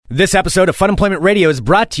This episode of Fun Employment Radio is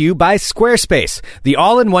brought to you by SQUARESPACE, the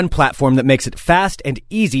all-in-one platform that makes it fast and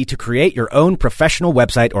easy to create your own professional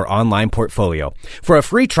website or online portfolio. For a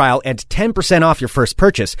free trial and 10% off your first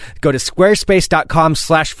purchase, go to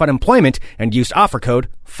squarespace.com/funemployment and use offer code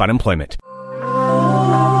FUNEMPLOYMENT.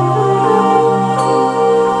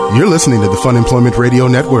 You're listening to the Fun Employment Radio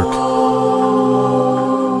Network.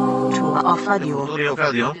 The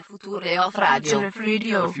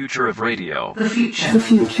future of radio. The future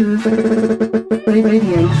of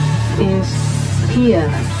radio is here.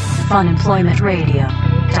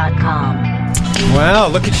 FunemploymentRadio.com. Wow,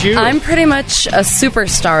 look at you. I'm pretty much a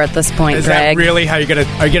superstar at this point, Is Greg. that really how you're going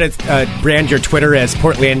to... Are you going to brand your Twitter as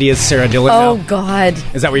Portlandia's Sarah Dillon Oh, now? God.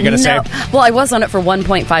 Is that what you're going to say? Well, I was on it for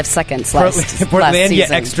 1.5 seconds last Portlandia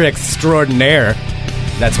season. Extra Extraordinaire.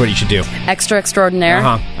 That's what you should do. Extra extraordinaire?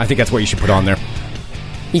 Uh-huh. I think that's what you should put on there.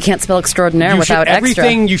 You can't spell extraordinaire without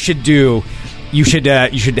everything extra. you should do... You should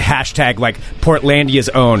hashtag like Portlandia's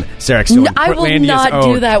own Sarah Dillon. No, I will not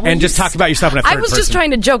do that. And just talk about yourself in a third I was person. just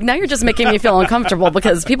trying to joke. Now you're just making me feel uncomfortable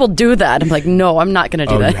because people do that. I'm like, no, I'm not going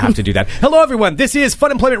to do that. You have to do that. Hello, everyone. This is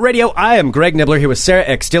Fun Employment Radio. I am Greg Nibbler here with Sarah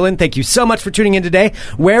X. Dillon. Thank you so much for tuning in today.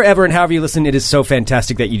 Wherever and however you listen, it is so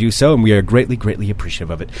fantastic that you do so, and we are greatly, greatly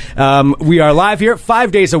appreciative of it. We are live here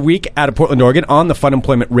 5 days a week out of Portland, Oregon on the Fun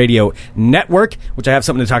Employment Radio Network, which I have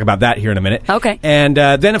something to talk about that here in a minute. Okay. And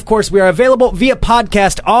then, of course, we are available via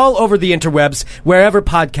podcast all over the interwebs, wherever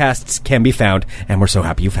podcasts can be found, and we're so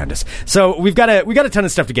happy you found us. So we got a ton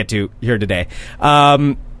of stuff to get to here today.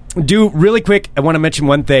 Do really quick, I want to mention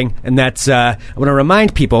one thing, and that's I want to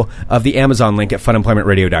remind people of the Amazon link at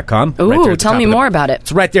funemploymentradio.com. Ooh, tell me more about it.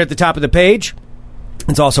 It's right there at the top of the page.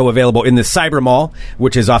 It's also available in the Cyber Mall,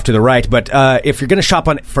 which is off to the right. But if you're going to shop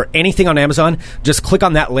for anything on Amazon, just click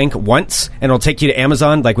on that link once, and it'll take you to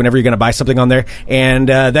Amazon, like whenever you're going to buy something on there. And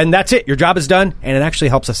then that's it. Your job is done, and it actually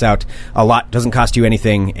helps us out a lot. Doesn't cost you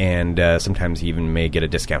anything, and sometimes you even may get a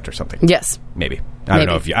discount or something. Yes. Maybe. I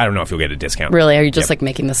don't know if you'll get a discount. Really? Are you just like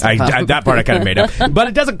making this stuff up? That part I kind of made up. But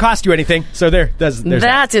it doesn't cost you anything, so there's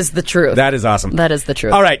that is the truth. That is awesome. That is the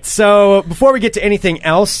truth. All right, so before we get to anything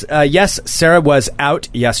else, yes, Sarah was out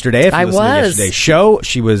yesterday. If you listened to yesterday's show,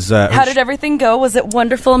 she was... How did everything go? Was it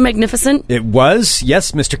wonderful and magnificent? It was,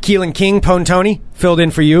 yes. Mr. Keelan King, Pone Tony, filled in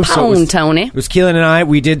for you. Pone Tony. It was Keelan and I.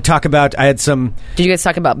 We did talk about... I had some... Did you guys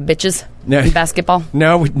talk about bitches in basketball?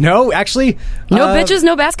 No, actually... No bitches,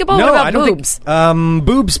 no basketball? No, what about I don't boobs? Think,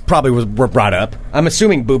 boobs probably were brought up. I'm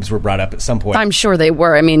assuming boobs were brought up at some point. I'm sure they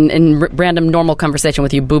were. I mean, in random normal conversation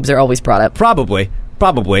with you, boobs are always brought up. Probably.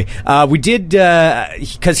 We did,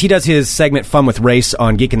 because he does his segment Fun with Race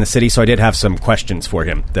on Geek in the City, so I did have some questions for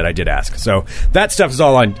him that I did ask. So that stuff is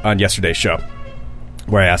all on yesterday's show,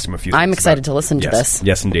 where I asked him a few things. I'm excited to listen to this.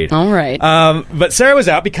 Yes, indeed. All right. But Sarah was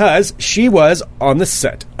out because she was on the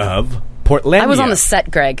set of Portlandia. I was on the set,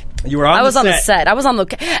 Greg. You were on the set? I was on the set. I was on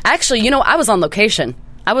Actually, I was on location.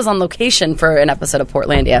 I was on location for an episode of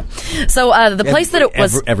Portlandia. So the place that it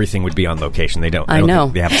was... Everything would be on location. They don't. I know.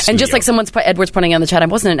 They have a studio. And just like Edward's pointing on the chat, I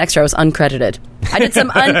wasn't an extra. I was uncredited. I did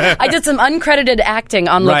some uncredited acting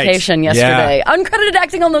on location yesterday. Yeah. Uncredited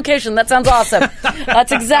acting on location. That sounds awesome.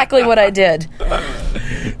 That's exactly what I did.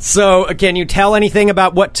 So can you tell anything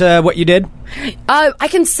about what you did? I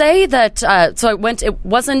can say that. So I went. It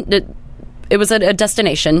wasn't. It was a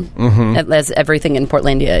destination, as everything in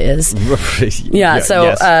Portlandia is.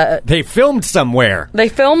 So they filmed somewhere. They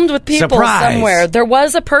filmed with people somewhere. There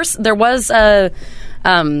was a There was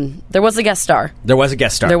a guest star. There was a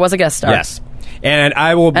guest star. Yes. And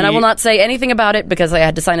I will not say anything about it because I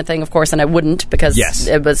had to sign a thing, of course, and I wouldn't because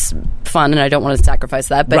it was fun and I don't want to sacrifice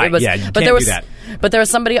that. But it was, you can't do that. But there was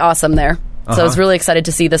somebody awesome there. So I was really excited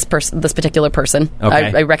to see this particular person.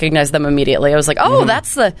 Okay. I recognized them immediately. I was like, "Oh,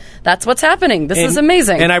 that's what's happening. This is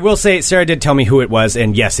amazing." And I will say, Sarah did tell me who it was,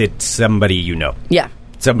 and yes, it's somebody you know. Yeah,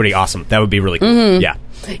 somebody awesome. That would be really cool. Yeah.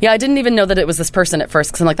 I didn't even know that it was this person at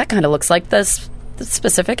first because I'm like, that kind of looks like this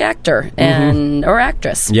specific actor or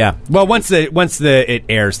actress. Yeah. Well, once it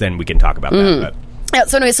airs, then we can talk about that. But. Yeah,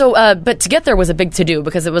 so anyway, but to get there was a big to-do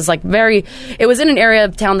because it was it was in an area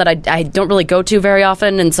of town that I don't really go to very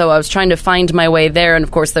often, and so I was trying to find my way there, and of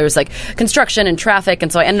course there was construction and traffic, and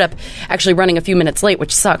so I ended up actually running a few minutes late,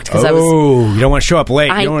 which sucked because I was... Oh, you don't want to show up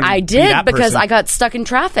late. I did because I got stuck in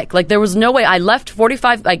traffic. There was no way. I left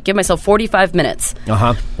I give myself 45 minutes.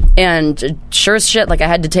 And sure as shit, I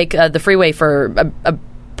had to take the freeway for a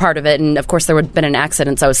part of it, and of course there had been an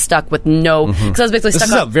accident, so I was stuck with because I was basically stuck.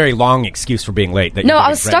 This is a very long excuse for being late. I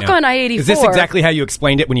was stuck on I-84. Is this exactly how you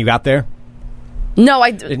explained it when you got there? No,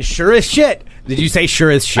 And sure as shit, Did you say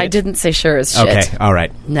sure as shit? I didn't say sure as shit. Okay, all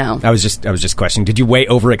right. No. I was just questioning. Did you way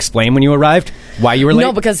over-explain when you arrived? Why you were late?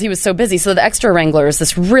 No, because he was so busy. So the extra wrangler is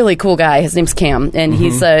this really cool guy. His name's Cam, and he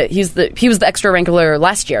was the extra wrangler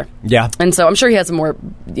last year. Yeah. And so I'm sure he has more,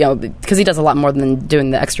 because he does a lot more than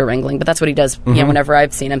doing the extra wrangling, but that's what he does, whenever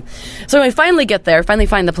I've seen him. So when I finally get there, finally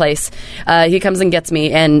find the place, he comes and gets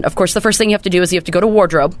me, and of course the first thing you have to do is you have to go to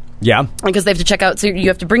wardrobe. Yeah. Because they have to check out, so you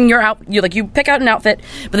have to bring your you pick out an outfit,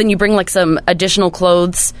 but then you bring like some additional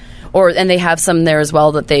clothes, and they have some there as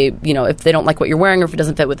well that they, if they don't like what you're wearing or if it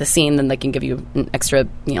doesn't fit with the scene, then they can give you an extra,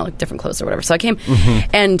 like different clothes or whatever. So I came,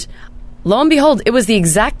 and lo and behold, it was the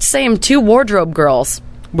exact same 2 wardrobe girls.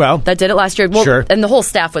 Well, that did it last year. Well, sure. And the whole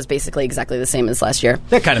staff was basically exactly the same as last year.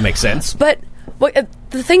 That kind of makes sense. But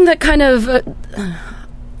the thing that kind of, it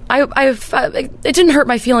didn't hurt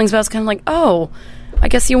my feelings, but I was kind of like, oh, I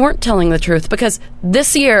guess you weren't telling the truth, because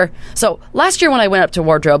this year, so last year when I went up to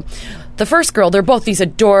wardrobe, the first girl, they're both these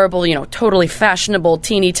adorable, totally fashionable,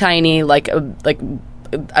 teeny tiny, like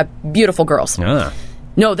beautiful girls. Ah.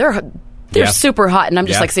 No, they're super hot, and I'm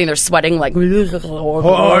just like sitting there sweating, like,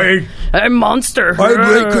 hi, I'm monster. I'm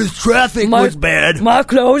great because traffic was bad. My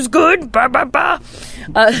clothes good. Bah, bah, bah.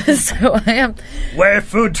 So I am. Where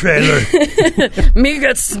food trailer? Me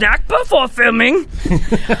get snack before filming.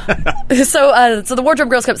 So the wardrobe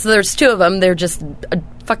girls come. So there's 2 of them. They're just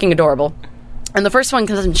fucking adorable. And the first one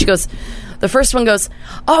comes and the first one goes,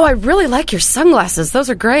 oh, I really like your sunglasses. Those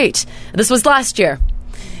are great. This was last year.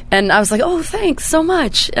 And I was like, oh, thanks so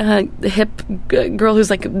much. The hip girl who's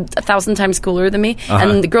like 1,000 times cooler than me.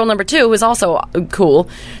 And the girl number 2 was also cool.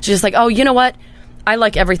 She's just like, oh, you know what? I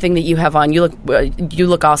like everything that you have on. You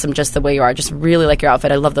look awesome just the way you are. I just really like your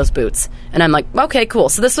outfit. I love those boots. And I'm like, okay, cool.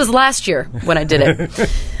 So this was last year when I did it.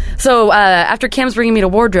 So after Cam's bringing me to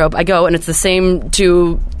wardrobe, I go, and it's the same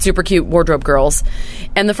 2 super cute wardrobe girls.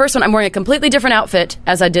 And the first one, I'm wearing a completely different outfit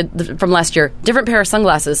as I did from last year. Different pair of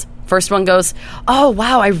sunglasses. First one goes, oh,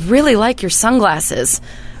 wow, I really like your sunglasses.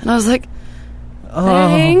 And I was like,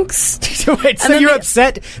 thanks. Wait, so you're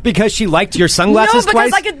upset because she liked your sunglasses twice? No,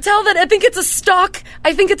 because twice? I could tell that I think it's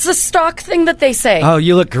a stock thing that they say. Oh,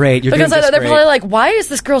 you look great. You're because doing they're great. probably like, why is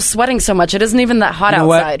this girl sweating so much? It isn't even that hot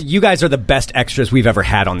outside. What? You guys are the best extras we've ever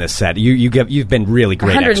had on this set. You've been really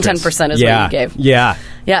great 110% extras. is what you gave.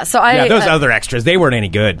 Yeah, so those other extras, they weren't any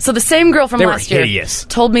good. So the same girl from last year hideous.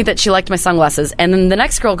 Told me that she liked my sunglasses, and then the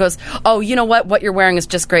next girl goes, oh, you know what? What you're wearing is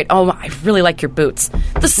just great. Oh, I really like your boots.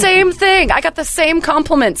 The same thing. I got the same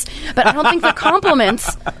compliments, but I don't think they're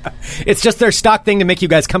compliments. It's just their stock thing to make you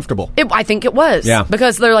guys comfortable. I think it was. Yeah.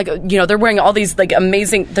 Because they're like, they're wearing all these like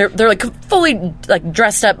amazing, they're like fully like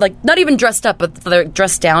dressed up, like not even dressed up, but they're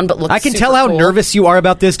dressed down, but look I can super tell how cool. nervous you are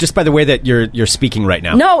about this just by the way that you're speaking right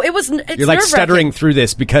now. No, it's you're like stuttering through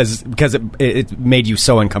this because it made you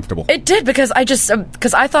so uncomfortable. It did, because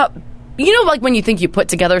I thought, like when you think you put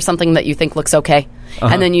together something that you think looks okay,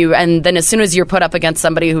 and then as soon as you're put up against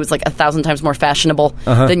somebody who's like 1,000 times more fashionable,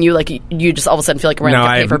 then you just all of a sudden feel like you're wearing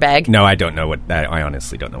a paper bag. No, I don't know what that. I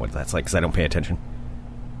honestly don't know what that's like because I don't pay attention.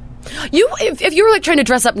 If you were like trying to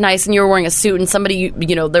dress up nice and you were wearing a suit and somebody,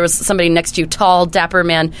 there was somebody next to you, tall, dapper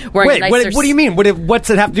man wearing a nicer... What do you mean?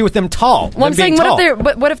 What's it have to do with them tall? Well, I'm saying,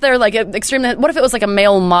 what if they're like extremely... What if it was like a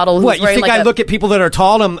male model who's wearing like... I look at people that are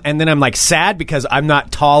tall and then I'm like sad because I'm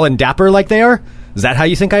not tall and dapper like they are? Is that how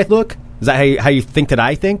you think I look? Is that how you think that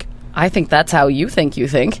I think? I think that's how you think.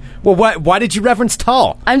 Well, why did you reference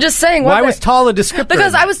tall? I'm just saying. Why was tall a descriptor?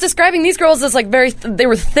 Because I was describing these girls as like they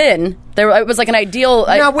were thin. It was like an ideal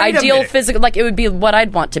physical, like it would be what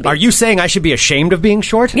I'd want to be. Are you saying I should be ashamed of being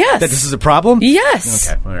short? Yes. That this is a problem? Yes.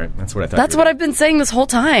 Okay, all right. That's what I thought. That's what I've been saying this whole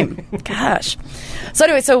time. Gosh. So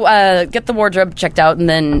anyway, get the wardrobe checked out and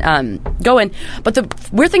then go in. But the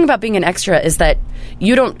weird thing about being an extra is that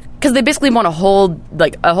you don't, because they basically want to hold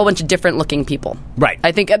like a whole bunch of different looking people. Right.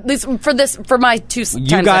 I think at least for my 2 times I've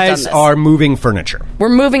done guys this. are moving furniture. We're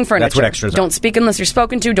moving furniture. That's what extras are. Don't speak unless you're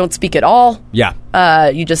spoken to. Don't speak at all. Yeah.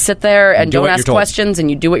 You just sit there and don't ask questions, and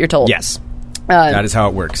you do what you're told. Yes. That is how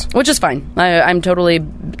it works. Which is fine. I'm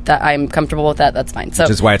comfortable with that. That's fine. So,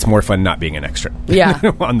 which is why it's more fun not being an extra. Yeah.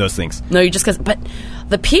 On those things. No, but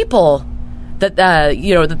the people that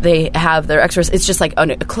that they have, their extras, it's just like an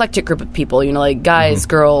eclectic group of people, like guys,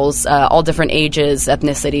 girls, all different ages,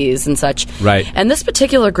 ethnicities, and such. Right. And this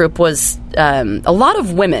particular group was a lot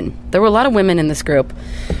of women. There were a lot of women in this group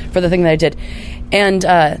for the thing that I did. And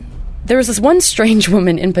there was this one strange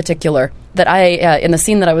woman in particular that in the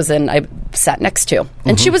scene that I was in, I sat next to.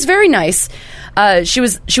 And she was very nice. She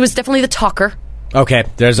was definitely the talker. Okay,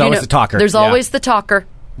 there's always the talker. There's always the talker.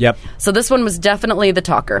 Yep. So this one was definitely the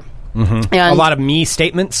talker. Mm-hmm. And a lot of me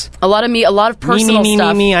statements. A lot of personal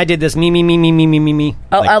stuff. Me. I did this. Me.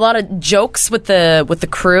 A lot of jokes with the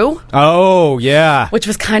crew. Oh yeah, which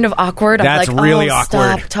was kind of awkward. That's I'm like, really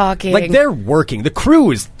awkward. Stop talking. Like they're working. The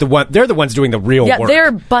crew is the one. They're the ones doing the real work. Yeah,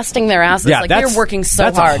 they're busting their asses. Yeah, like they're working so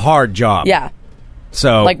hard. That's a hard job. Yeah.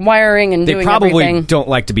 So like wiring and doing everything. They probably don't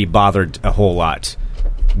like to be bothered a whole lot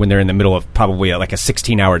when they're in the middle of probably like a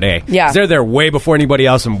 16-hour day. Yeah. 'Cause they're there way before anybody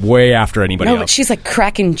else and way after anybody else. But she's like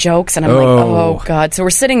cracking jokes, and I'm like, oh, God. So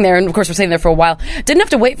we're sitting there, and of course we're sitting there for a while. Didn't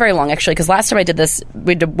have to wait very long, actually, because last time I did this,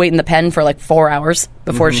 we had to wait in the pen for like 4 hours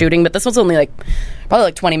before shooting, but this was only like probably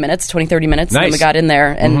like 20 minutes, 30 minutes. Nice. And we got in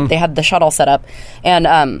there, and they had the shuttle set up. And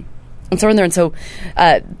so we're in there, and so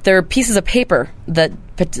there are pieces of paper that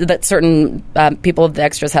certain people, the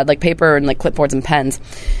extras, had, like paper and like clipboards and pens.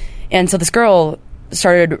 And so this girl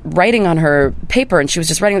started writing on her paper, and she was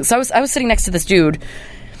just writing. So I was sitting next to this dude,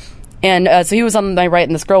 and so he was on my right,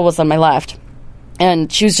 and this girl was on my left, and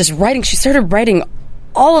she was just writing. She started writing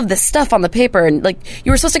all of this stuff on the paper, and like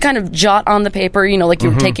you were supposed to kind of jot on the paper, you know, like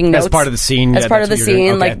you were taking notes as part of the scene. As part of the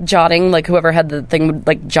scene, okay. like jotting, like whoever had the thing would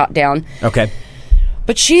like jot down. Okay.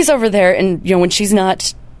 But she's over there, and you know, when she's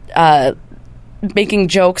not making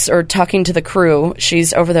jokes or talking to the crew,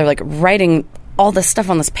 she's over there like writing all this stuff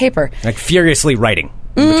on this paper, like furiously writing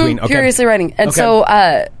in between. Okay. Furiously writing, and okay.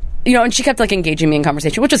 so you know, and she kept like engaging me in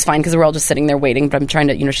conversation, which was fine because we're all just sitting there waiting. But I'm trying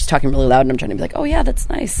to, you know, she's talking really loud, and I'm trying to be like, oh yeah, that's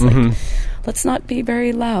nice. Like, let's not be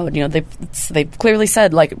very loud. You know, they've clearly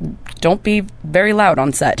said like, don't be very loud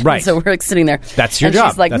on set. Right. And so we're like sitting there. That's your and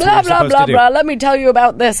job. She's like, that's blah blah blah blah. Let me tell you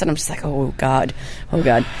about this, and I'm just like, oh god.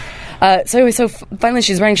 So anyway, finally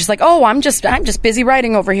she's writing. She's like, "Oh, I'm just busy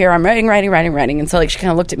writing over here. I'm writing." And so like she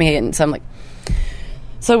kind of looked at me, and so I'm like,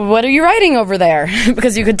 "So what are you writing over there?"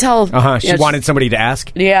 Because you could tell. She wanted somebody to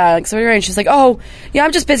ask. Yeah, like so you're writing. She's like, "Oh, yeah,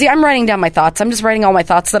 I'm just busy. I'm writing down my thoughts. I'm just writing all my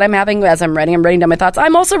thoughts that I'm having as I'm writing. I'm writing down my thoughts.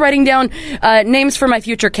 I'm also writing down names for my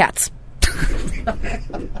future cats."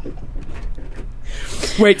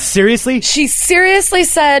 Wait, seriously? She seriously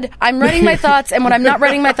said, I'm writing my thoughts, and when I'm not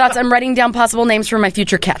writing my thoughts, I'm writing down possible names for my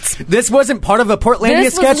future cats. This wasn't part of a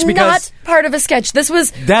Portlandia sketch? This was not part of a sketch. This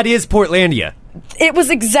was... That is Portlandia. It was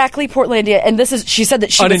exactly Portlandia, and this is... She said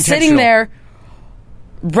that she was sitting there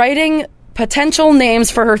writing potential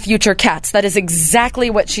names for her future cats. That is exactly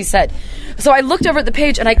what she said. So I looked over at the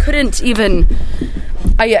page, and I couldn't even...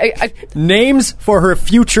 Names for her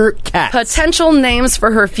future cats. Potential names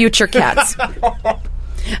for her future cats.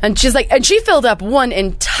 And she's like, and she filled up one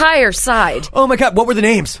entire side. Oh my god, what were the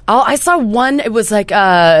names? Oh, I saw one. It was like,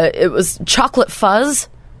 it was Chocolate Fuzz.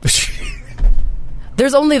 That's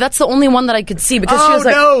the only one that I could see because she was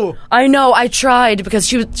like, no. I know, I tried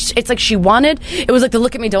because it's like she wanted, it was like the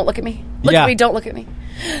look at me, don't look at me. Look at me, don't look at me.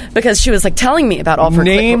 Because she was like telling me about all of her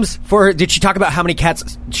names for her. Did she talk about how many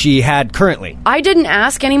cats she had currently? I didn't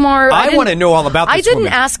ask anymore. I want to know all about this I didn't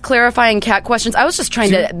woman. ask clarifying cat questions. I was just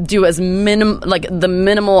trying to do as the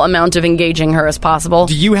minimal amount of engaging her as possible.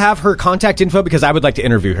 Do you have her contact info? Because I would like to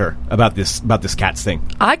interview her about this cats thing.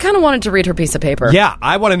 I kind of wanted to read her piece of paper. Yeah,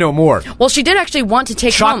 I want to know more. Well, she did actually want to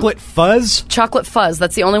take Chocolate Fuzz? Chocolate Fuzz.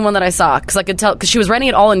 That's the only one that I saw because I could tell because she was writing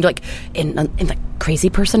it all in like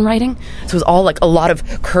crazy person writing. So it was all like a lot of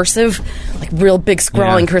cursive, like real big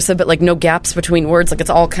scrawling cursive, but like no gaps between words. Like it's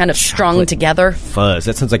all kind of strung together. Fuzz.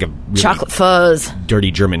 That sounds like a really Chocolate Fuzz.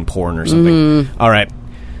 Dirty German porn or something. All right.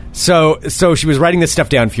 So she was writing this stuff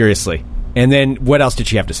down furiously. And then what else did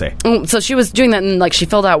she have to say? So she was doing that, and like she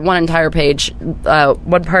filled out one entire page,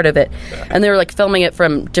 one part of it, and they were like filming it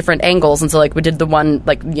from different angles. And so like we did the one,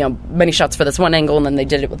 like, you know, many shots for this one angle, and then they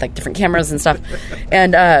did it with like different cameras and stuff.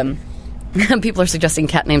 And people are suggesting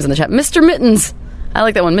cat names in the chat. Mr. Mittens, I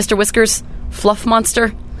like that one. Mr. Whiskers, Fluff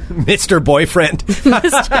Monster, Mr. Boyfriend,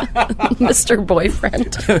 Mr.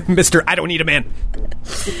 Boyfriend, Mr. I don't need a man.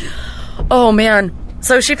 Oh man.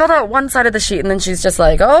 So she filled out one side of the sheet, and then she's just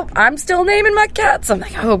like, oh, I'm still naming my cats. I'm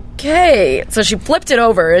like, okay. So she flipped it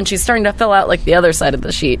over, and she's starting to fill out, like, the other side of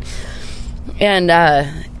the sheet. And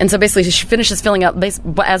so basically she finishes filling out,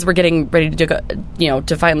 as we're getting ready to go, you know,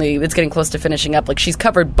 to finally, it's getting close to finishing up. Like, she's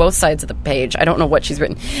covered both sides of the page. I don't know what she's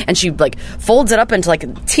written. And she, like, folds it up into, like, a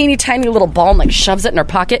teeny tiny little ball and, like, shoves it in her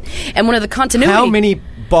pocket. And one of the continuity... How many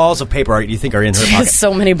balls of paper do you think are in her pocket?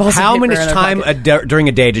 So many balls of paper. How much time during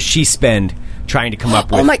a day does she spend trying to come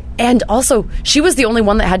up with? Oh my! And also, she was the only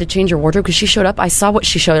one that had to change her wardrobe because she showed up. I saw what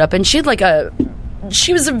she showed up, and she had like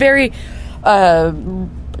she was a very, she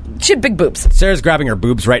had big boobs. Sarah's grabbing her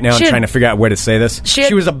boobs right now and trying to figure out where to say this.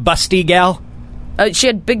 She was a busty gal. She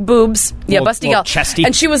had big boobs. Yeah, busty gal. Chesty.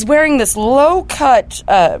 And she was wearing this low cut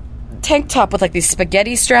tank top with like these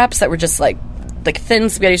spaghetti straps that were just like like thin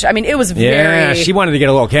spaghetti. I mean, it was Yeah, very. she wanted to get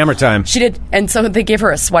a little camera time. She did, and so they gave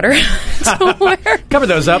her a sweater to wear. Cover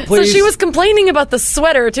those up, please. So she was complaining about the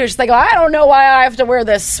sweater too. She's like, "I don't know why I have to wear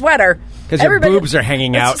this sweater because your boobs are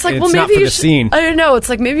hanging out. It's like, and well, it's not maybe for you the scene. I don't know. It's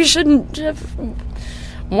like maybe you shouldn't have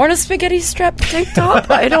worn a spaghetti strap tank top.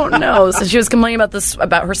 I don't know. So she was complaining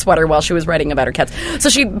about her sweater while she was writing about her cats. So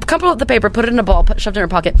she crumpled up the paper, put it in a ball, shoved it in her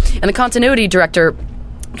pocket, and the continuity director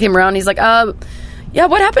came around. And he's like, yeah,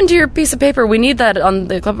 what happened to your piece of paper? We need that on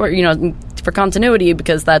the clipboard, for continuity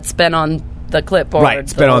because that's been on the clipboard right,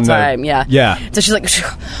 it's been whole on time. Yeah. So she's like,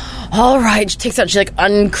 all right. She takes out, she like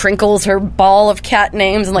uncrinkles her ball of cat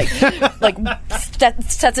names and like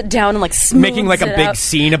sets it down and like smooths making like a big out.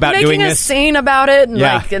 scene about doing making a this. scene about it and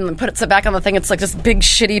Yeah. and puts it back on the thing. It's like this big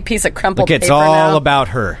shitty piece of crumpled Look, it's paper all now. about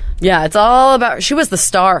her. Yeah, it's all about. She was the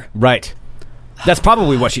star. Right. That's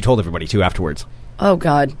probably what she told everybody too afterwards. Oh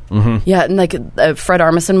God, yeah, and like Fred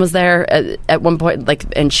Armisen was there at one point, like,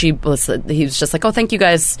 and he was just like, oh, thank you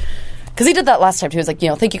guys, because he did that last time too. He was like,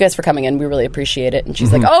 thank you guys for coming in, we really appreciate it. And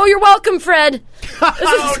she's like, oh, you're welcome, Fred.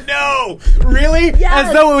 Oh no, really? Yes.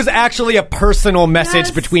 As though it was actually a personal message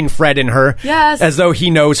Yes. between Fred and her. Yes. As though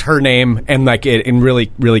he knows her name and like it and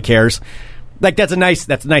really really cares. Like that's a nice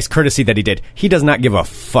courtesy that he did. He does not give a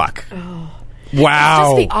fuck. Oh.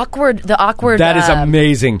 Wow. Just the awkward. That is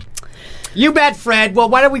amazing. You bet, Fred. Well,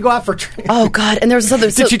 why don't we go out for? Oh God! And there was other.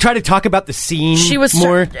 Did she try to talk about the scene? She was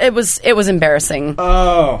more. It was embarrassing.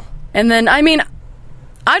 Oh. And then I mean,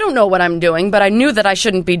 I don't know what I'm doing, but I knew that I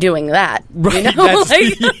shouldn't be doing that. Right, You know,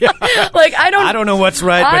 like I don't know what's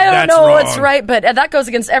right. But I don't that's know wrong. what's right, but that goes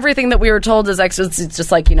against everything that we were told as extras. It's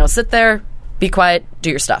just like sit there, be quiet, do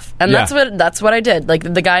your stuff, and Yeah. that's what I did. Like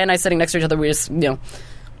the guy and I sitting next to each other, we just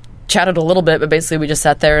chatted a little bit, but basically we just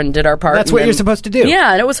sat there and did our part. That's what you're supposed to do.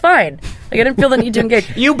 Yeah, and it was fine. Like I didn't feel the need to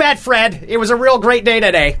engage. You bet, Fred. It was a real great day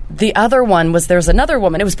today. The other one was there was another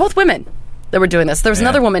woman. It was both women that were doing this. There was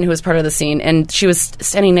another woman who was part of the scene, and she was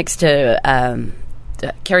standing next to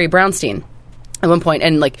Carrie Brownstein at one point,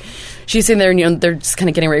 and like she's sitting there, and they're just kind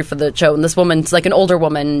of getting ready for the show. And this woman's like an older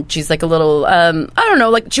woman. She's like a little, I don't know,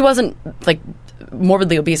 like she wasn't like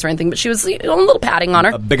morbidly obese or anything, but she was a little padding on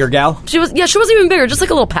her. A bigger gal? She was even bigger, just like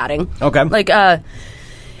a little padding. Okay. Like,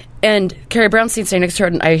 and Carrie Brownstein standing next to her,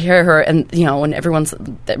 and I hear her, and when everyone's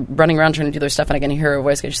running around trying to do their stuff, and I can hear her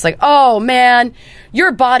voice, she's like, "Oh man,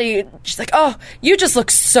 your body." She's like, "Oh, you just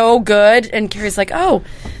look so good." And Carrie's like, "Oh,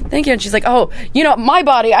 thank you." And she's like, "Oh, my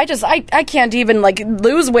body, I can't even like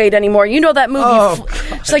lose weight anymore. You know that movie?" Oh,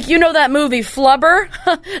 she's like, "You know that movie Flubber?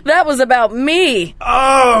 That was about me."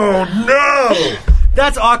 Oh no.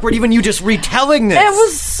 That's awkward, even you just retelling this. It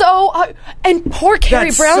was so... and poor Carrie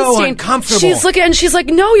That's Brownstein. so uncomfortable. She's looking, and she's like,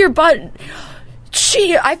 no, your butt...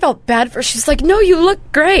 I felt bad for... She's like, no, you look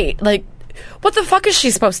great. Like, what the fuck is she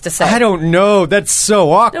supposed to say? I don't know. That's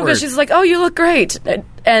so awkward. No, because she's like, oh, you look great.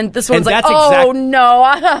 And this one's like, that's oh, no.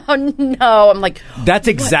 I'm like... That's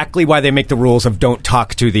exactly why they make the rules of don't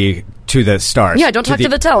talk to the stars. Yeah, don't talk to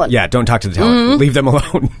the talent. Yeah, don't talk to the talent. Mm-hmm. Leave them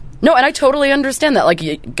alone. No, and I totally understand that. Like,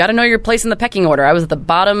 you got to know your place in the pecking order. I was at the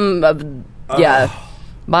bottom of...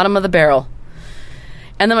 bottom of the barrel.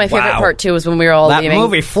 And then my favorite part, too, was when we were all that leaving.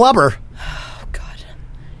 movie, Flubber. Oh, God.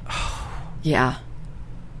 Yeah.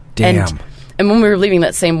 Damn. And when we were leaving,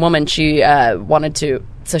 that same woman, she wanted to...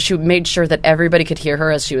 So she made sure that everybody could hear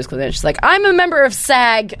her as she was cleaning. She's like, I'm a member of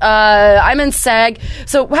SAG. I'm in SAG.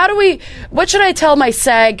 So what should I tell my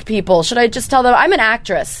SAG people? Should I just tell them I'm an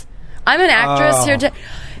actress? I'm an actress here.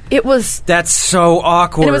 That's so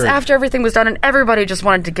awkward. And it was after everything was done, and everybody just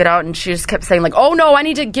wanted to get out, and she just kept saying, like, oh, no, I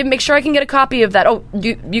need to make sure I can get a copy of that. Oh,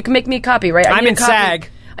 you can make me a copy, right? I'm in SAG.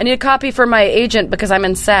 I need a copy for my agent because I'm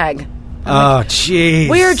in SAG. Oh,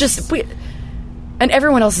 jeez. And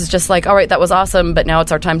everyone else is just like, all right, that was awesome, but now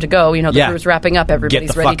it's our time to go. The crew's wrapping up.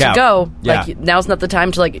 Everybody's ready to go. Yeah. Like, now's not the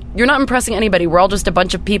time to, you're not impressing anybody. We're all just a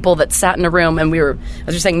bunch of people that sat in a room, and we were,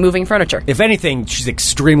 as you're saying, moving furniture. If anything, she's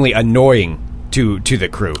extremely annoying to the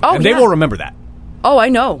crew. Oh, and they will remember that. Oh, I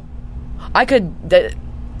know. I could...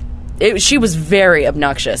 she was very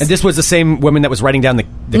obnoxious. And this was the same woman that was writing down the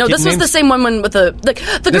No, kid this was names? the same woman with the girl.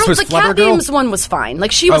 was The Flubber cat girl? names one was fine.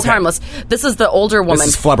 Like, she was harmless. This is the older woman. This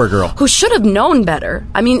is Flubber girl. Who should have known better.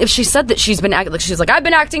 I mean, if she said that she's been acting... Like, she's like, I've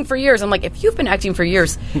been acting for years. I'm like, if you've been acting for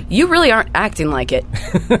years, you really aren't acting like it.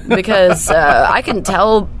 Because I can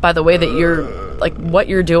tell by the way that you're... Like, what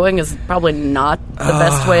you're doing is probably not the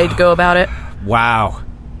best way to go about it. Wow.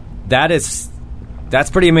 That's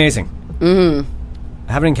pretty amazing. Mm-hmm.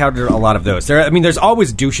 I haven't encountered a lot of those. There's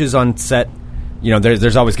always douches on set.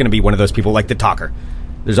 There's always going to be one of those people, like the talker.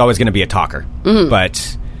 There's always going to be a talker. Mm-hmm.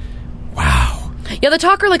 But, wow. Yeah, the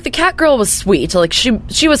talker, like, the cat girl was sweet. Like, she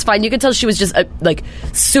was fine. You could tell she was just, like,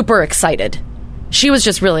 super excited. She was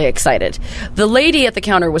just really excited. The lady at the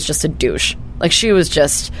counter was just a douche. Like, she was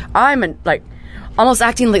just, almost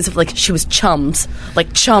acting like she was chums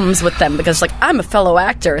with them, because, like, I'm a fellow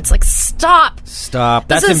actor. It's like, stop.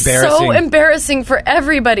 That's this is embarrassing. so embarrassing for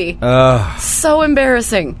everybody. So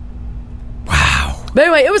embarrassing. Wow. But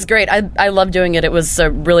anyway, it was great. I loved doing it. It was a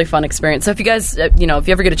really fun experience. So if you guys, if you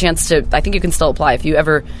ever get a chance to, I think you can still apply. If you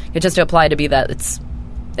ever get a chance to apply to be that,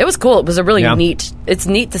 it was cool. It was a really neat. It's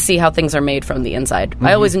neat to see how things are made from the inside.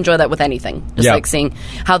 I always enjoy that with anything. Just like seeing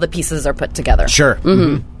how the pieces are put together. Sure.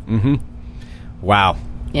 Wow.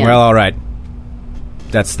 Yeah. Well, all right.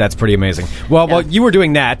 That's pretty amazing. Well, you were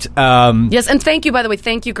doing that. Yes, and thank you, by the way.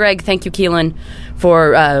 Thank you, Greg. Thank you, Keelan,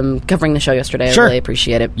 for covering the show yesterday. Sure. I really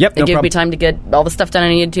appreciate it. Yep, It gave me time to get all the stuff done I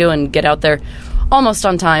needed to and get out there almost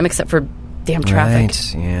on time, except for damn traffic.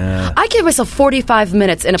 Right, yeah. I gave myself 45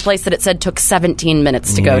 minutes in a place that it said took 17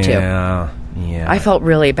 minutes to go to. Yeah. I felt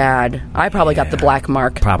really bad. I probably got the black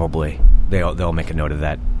mark. Probably. They'll make a note of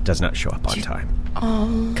that. Does not show up on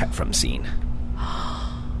time. Cut from scene.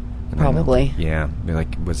 Probably. Yeah.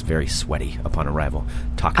 Was very sweaty upon arrival.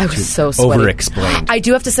 I was so sweaty. Over-explained. I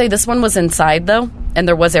do have to say, this one was inside, though, and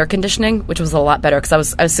there was air conditioning, which was a lot better, because I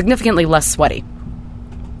was significantly less sweaty.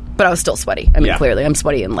 But I was still sweaty. I mean, clearly, I'm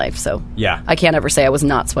sweaty in life, so Yeah. I can't ever say I was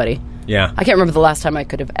not sweaty. Yeah. I can't remember the last time I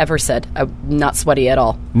could have ever said I'm not sweaty at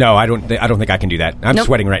all. No, I don't think I can do that. I'm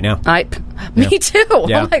sweating right now. Me too.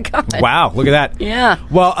 Yeah. Oh my god. Wow, look at that. Yeah.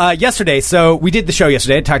 Well, yesterday, so we did the show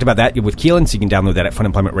yesterday. I talked about that with Keelan, so you can download that at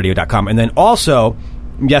funemploymentradio.com. And then also,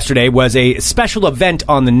 yesterday was a special event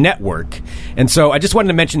on the network. And so I just wanted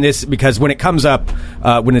to mention this because when it comes up,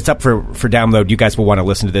 when it's up for download, you guys will want to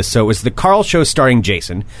listen to this. So it was the Carl Show starring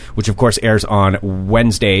Jason, which of course airs on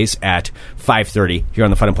Wednesdays at 5:30 here on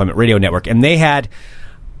the Fun Employment Radio Network. And they had...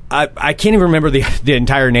 I can't even remember the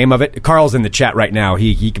entire name of it. Carl's in the chat right now.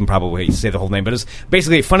 He can probably say the whole name. But it's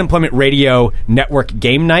basically a Fun Employment Radio Network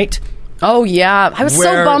game night. Oh, yeah. I was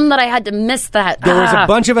so bummed that I had to miss that. There was a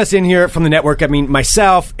bunch of us in here from the network. I mean,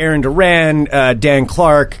 myself, Aaron Duran, Dan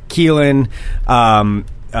Clark, Keelan,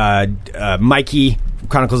 Mikey,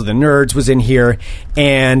 Chronicles of the Nerds was in here,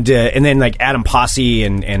 and then like Adam Posse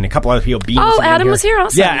and a couple other people. Adam was here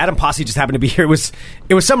also. Yeah, Adam Posse just happened to be here. It was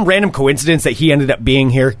some random coincidence that he ended up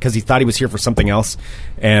being here because he thought he was here for something else,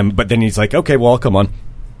 but then he's like, okay, well, I'll come on.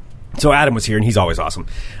 So Adam was here, and he's always awesome.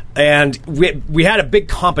 And we had a big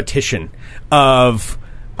competition of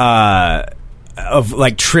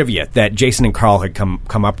like trivia that Jason and Carl had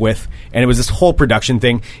come up with, and it was this whole production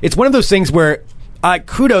thing. It's one of those things where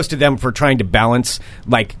kudos to them for trying to balance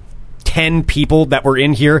like 10 people that were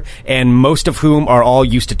in here, and most of whom are all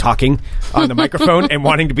used to talking on the microphone and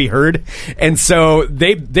wanting to be heard. And so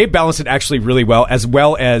they balanced it actually really well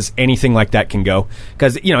as anything like that can go.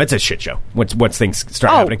 Because, it's a shit show once things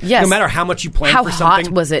start happening. Yes. No matter how much you plan for something. How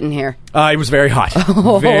hot was it in here? It was very hot.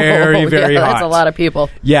 Very, very hot. That's a lot of people.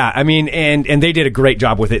 Yeah, I mean, and they did a great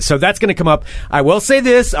job with it. So that's going to come up. I will say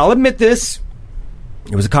this. I'll admit this.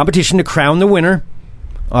 It was a competition to crown the winner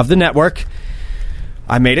of the network.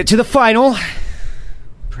 I made it to the final.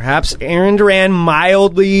 Perhaps Aaron Duran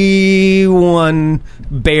mildly won,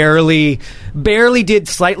 barely did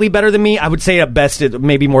slightly better than me. I would say at best it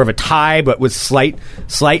maybe more of a tie, but was slightly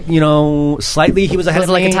he was ahead of me. Was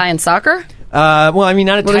it like a tie in soccer? Well, I mean,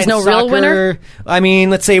 not a tie in there's no soccer. real winner? I mean,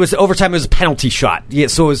 let's say it was overtime. It was a penalty shot. Yeah,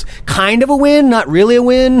 so it was kind of a win, not really a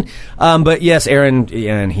win. But yes, Aaron,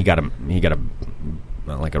 and he got a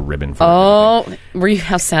like a ribbon for it.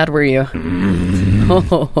 How sad were you?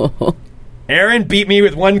 Aaron beat me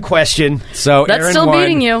with one question, so that's Aaron still won.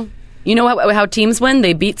 beating you. You know how teams win?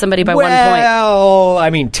 They beat somebody by 1 point. Well, I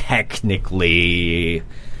mean, technically,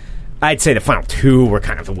 I'd say the final two were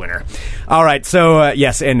kind of the winner. All right, so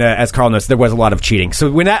yes, and as Carl knows, there was a lot of cheating.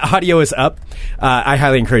 So when that audio is up, I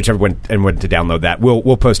highly encourage everyone to download that.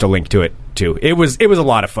 We'll post a link to it too. It was a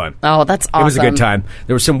lot of fun. Oh, that's awesome. It was a good time.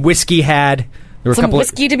 There was some whiskey had. There were some a couple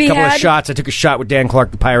whiskey to be couple had? of shots. I took a shot with Dan Clark,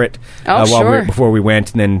 the pirate, sure. before we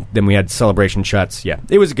went, and then we had celebration shots. Yeah,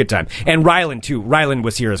 it was a good time. And Rylan, too. Rylan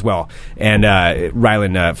was here as well. And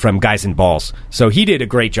Rylan from Guys and Balls. So he did a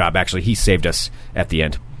great job, actually. He saved us at the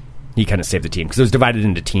end. He kind of saved the team, because it was divided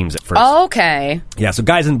into teams at first. Oh, okay. Yeah, so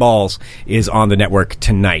Guys and Balls is on the network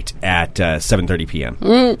tonight at 7:30 p.m.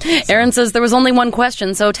 Aaron says there was only one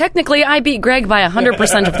question, so technically I beat Greg by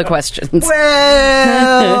 100% of the questions.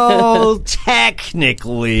 Well,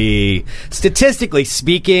 technically. Statistically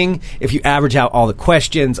speaking, if you average out all the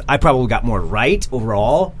questions, I probably got more right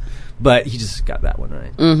overall, but he just got that one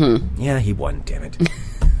right. Mm-hmm. Yeah, he won, damn it.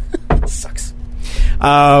 Sucks.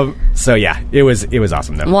 So yeah, it was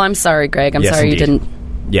awesome though. Well, I'm sorry, Greg. I'm Yes, sorry indeed. you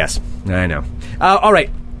didn't. Yes, I know. All right,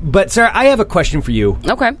 but Sarah, I have a question for you.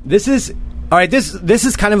 Okay. This is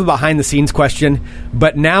kind of a behind the scenes question,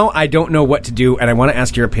 but now I don't know what to do, and I want to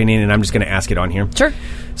ask your opinion, and I'm just going to ask it on here. Sure.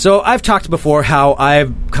 So I've talked before how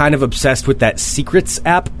I've kind of obsessed with that Secrets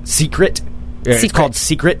app. Secret. It's called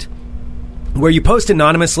Secret, where you post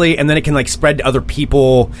anonymously, and then it can like spread to other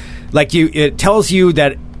people. Like it tells you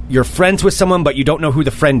that you're friends with someone, but you don't know who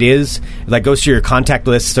the friend is. It like goes to your contact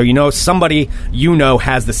list, so you know somebody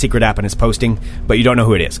has the Secret app and is posting, but you don't know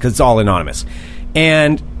who it is because it's all anonymous.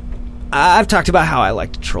 And I've talked about how I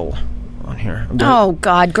like to troll on here. Oh,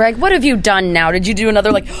 God, Greg, what have you done now? Did you do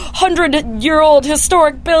another, 100-year-old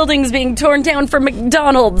historic buildings being torn down for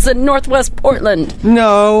McDonald's in Northwest Portland?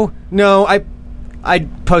 No. I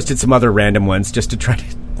posted some other random ones just to try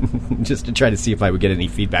to see if I would get any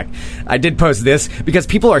feedback. I did post this because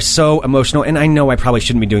people are so emotional, and I know I probably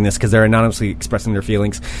shouldn't be doing this because they're anonymously expressing their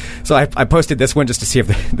feelings. So I posted this one just to see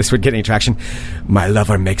if this would get any traction. My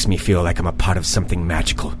lover makes me feel like I'm a part of something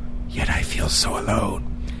magical, yet I feel so alone.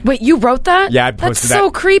 Wait, you wrote that? Yeah, I posted that. That's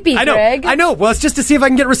so creepy, Greg. I know. Well, it's just to see if I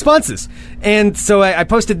can get responses. And so I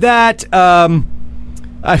posted that.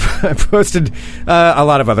 I posted a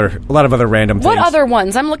lot of other random things. What other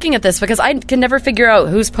ones? I'm looking at this because I can never figure out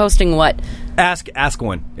who's posting what. Ask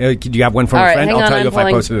one. Do you have one from a friend? I'll tell you if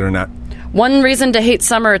I posted it or not. One reason to hate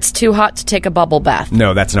summer, it's too hot to take a bubble bath.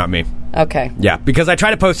 No, that's not me. Okay. Yeah, because I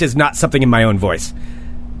try to post is not something in my own voice.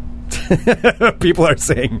 People are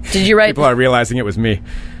saying. Did you write? People are realizing it was me.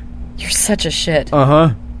 You're such a shit.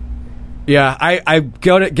 Uh-huh. Yeah, I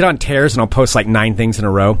get on tears and I'll post 9 things in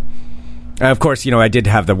a row. Of course, I did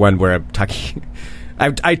have the one where I'm talking.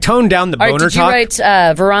 I toned down the boner talk. Did you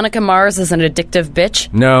write Veronica Mars is an addictive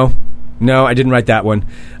bitch? No, I didn't write that one.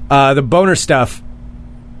 The boner stuff.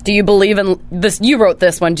 Do you believe in this? You wrote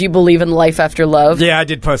this one. Do you believe in life after love? Yeah, I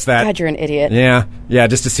did post that. God, you're an idiot. Yeah,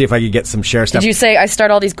 just to see if I could get some share stuff. Did you say I start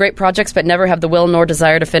all these great projects but never have the will nor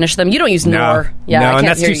desire to finish them? You don't use nor. Yeah, no, I can't and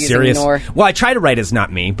that's hear too you serious. using nor. Well, I try to write as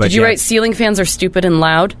not me, but did you write ceiling fans are stupid and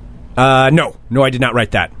loud? No, I did not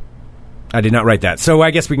write that. I did not write that. So I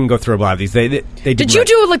guess we can go through a lot of these. They did you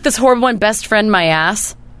do this horrible one? Best friend, my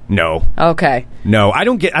ass. No. Okay. No, I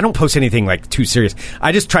don't post anything too serious.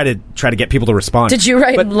 I just try to get people to respond. Did you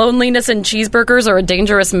write loneliness and cheeseburgers are a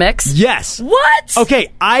dangerous mix? Yes. What?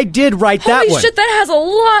 Okay, I did write that one. Holy shit, that has a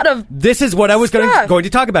lot of. This is what I was going to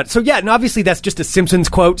talk about. So yeah, and obviously that's just a Simpsons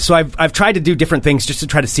quote. So I've tried to do different things just to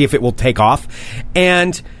try to see if it will take off.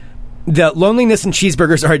 And the loneliness and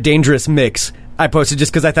cheeseburgers are a dangerous mix. I posted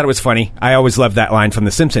just because I thought it was funny. I always loved that line from The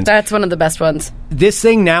Simpsons. That's one of the best ones. This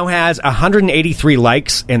thing now has 183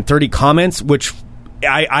 likes and 30 comments, which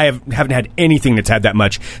I haven't had anything that's had that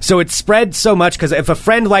much. So it's spread so much because if a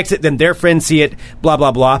friend likes it, then their friends see it, blah,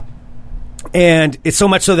 blah, blah. And it's so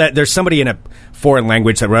much so that there's somebody in a foreign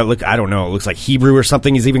language that, I don't know, it looks like Hebrew or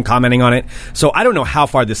something, is even commenting on it. So I don't know how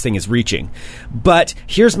far this thing is reaching. But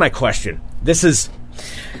here's my question. This is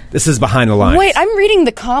behind the lines. Wait, I'm reading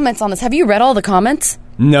the comments on this. Have you read all the comments?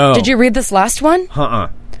 No. Did you read this last one?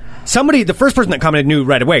 Somebody, the first person that commented knew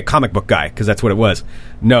right away, comic book guy, because that's what it was.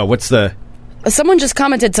 No, what's the... Someone just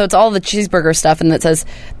commented, so it's all the cheeseburger stuff, and it says,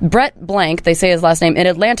 Brett Blank, they say his last name, in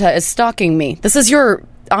Atlanta is stalking me. This is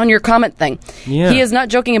on your comment thing. Yeah. He is not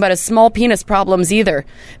joking about his small penis problems either.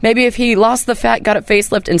 Maybe if he lost the fat, got it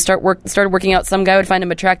facelift, and started working out, some guy would find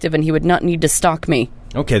him attractive, and he would not need to stalk me.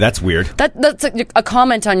 Okay, that's weird. That's a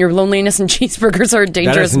comment on your loneliness and cheeseburgers are a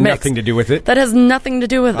dangerous mix. That has nothing to do with it. That has nothing to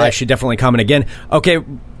do with it. I should definitely comment again. Okay,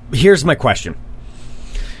 here's my question.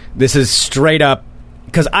 This is straight up,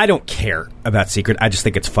 because I don't care about Secret. I just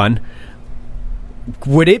think it's fun.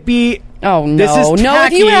 Would it be... Oh, no. This is tacky. No,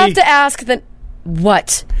 if you have to ask, then...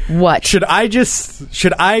 What? Should I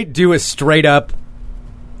do a straight up...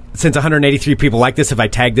 Since 183 people like this, if I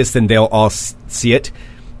tag this, then they'll all see it?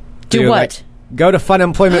 Do what? Go to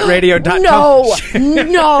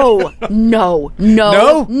funemploymentradio.com. No.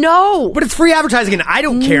 But it's free advertising, and I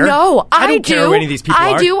don't care. No, I don't care who any of these people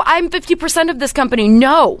are. I do. I'm 50% of this company.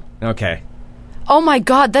 No. Okay. Oh, my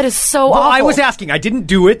God. That is so awful. I was asking. I didn't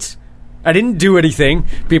do it. I didn't do anything.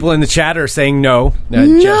 People in the chat are saying no. No.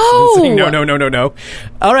 Saying no.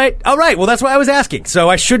 All right. Well, that's why I was asking. So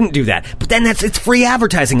I shouldn't do that. But then it's free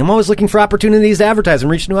advertising. I'm always looking for opportunities to advertise and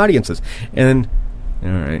reach new audiences. And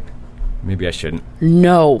all right. Maybe I shouldn't.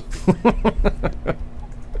 No.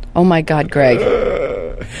 Oh, my God, Greg.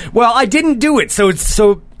 Well, I didn't do it, so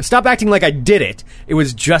stop acting like I did it. It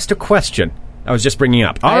was just a question I was just bringing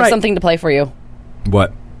up. I have something to play for you.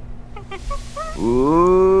 What?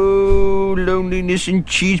 Oh, loneliness and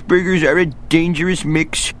cheeseburgers are a dangerous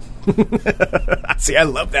mix. See, I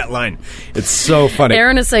love that line. It's so funny.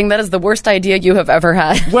 Aaron is saying that is the worst idea you have ever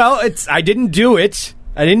had. Well, I didn't do it.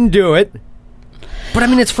 But I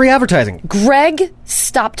mean, it's free advertising. Greg,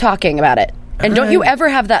 stop talking about it. And don't you ever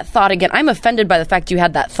have that thought again. I'm offended by the fact you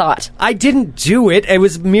had that thought. I didn't do it. It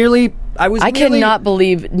was merely... I cannot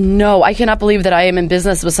believe that I am in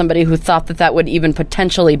business with somebody who thought that would even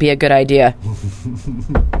potentially be a good idea.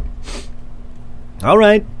 All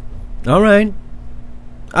right.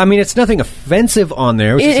 I mean, it's nothing offensive on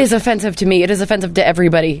there. It is offensive to me. It is offensive to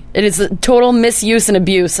everybody. It is a total misuse and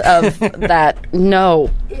abuse of that.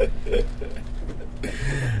 No.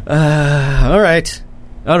 All right.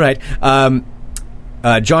 John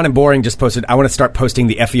and Boring just posted, I want to start posting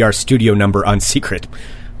the FER studio number on Secret.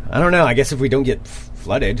 I don't know. I guess if we don't get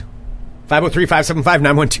flooded.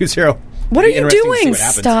 503-575-9120. What are you doing?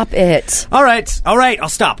 Stop it. All right. I'll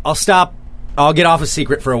stop. I'll get off of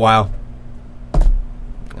Secret for a while.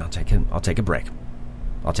 I'll take a break.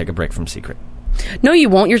 I'll take a break from Secret. No, you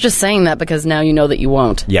won't. You're just saying that because now you know that you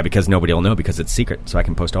won't. Yeah, because nobody will know because it's secret. So I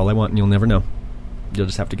can post all I want and you'll never know. You'll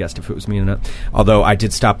just have to guess if it was me or not. Although I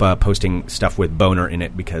did stop posting stuff with boner in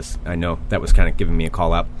it because I know that was kind of giving me a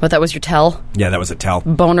call out. But that was your tell? Yeah, that was a tell.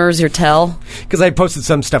 Boner's your tell? Because I posted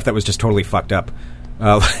some stuff that was just totally fucked up.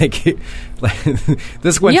 Like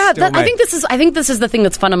this one. Yeah, I think this is the thing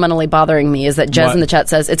that's fundamentally bothering me is that Jez in the chat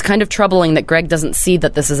says it's kind of troubling that Greg doesn't see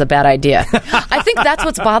that this is a bad idea. I think that's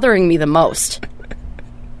what's bothering me the most.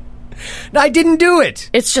 No, I didn't do it.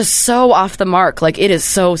 It's just so off the mark. Like, it is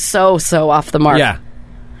so off the mark. Yeah.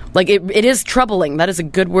 Like, it is troubling. That is a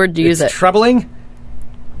good word to use it. Troubling?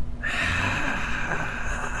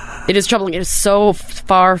 It is troubling. It is so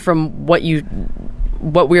far from what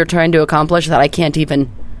we are trying to accomplish that I can't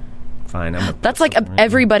even... Fine. That's like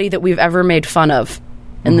everybody that we've ever made fun of.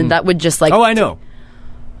 And then that would just like... Oh, I know.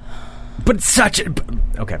 But it's such a...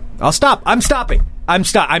 Okay. I'll stop. I'm stopping. I'm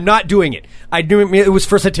not doing it. It was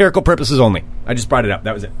for satirical purposes only. I just brought it up.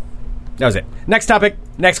 That was it. Next topic.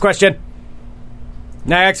 Next question.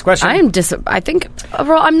 I think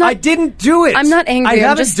overall I'm not... I didn't do it. I'm not angry. I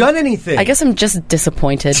haven't done anything. I guess I'm just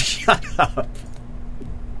disappointed. Shut up.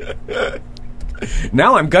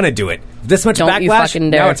 Now I'm gonna do it. This much Don't backlash. You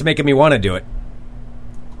fucking dare. Now it's making me want to do it.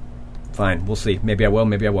 Fine. We'll see. Maybe I will.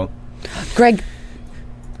 Maybe I won't. Greg...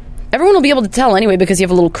 Everyone will be able to tell anyway because you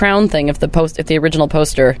have a little crown thing if the original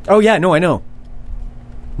poster. Oh yeah, no, I know.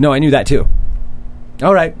 No, I knew that too.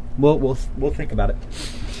 All right, we'll think about it.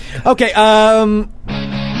 Okay.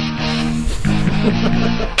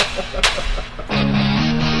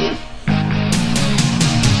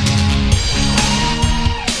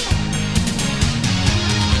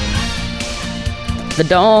 The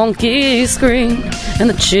donkey screamed and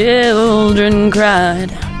the children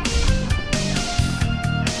cried.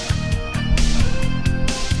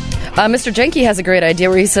 Mr. Jenke has a great idea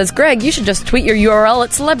where he says, Greg, you should just tweet your URL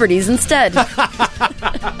at celebrities instead.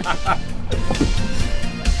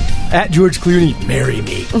 At George Clooney, marry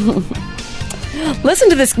me. Listen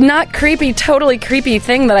to this not creepy, totally creepy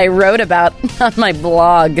thing that I wrote about on my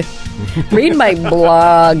blog. Read my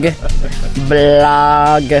blog.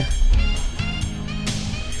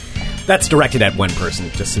 That's directed at one person,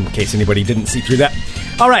 just in case anybody didn't see through that.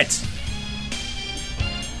 All right.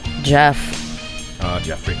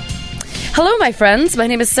 Jeffrey. Hello, my friends. My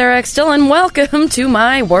name is Sarah X. Dillon. Welcome to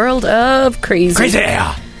my world of crazy. Crazy!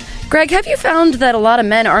 Greg, have you found that a lot of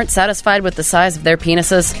men aren't satisfied with the size of their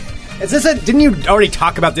penises? Didn't you already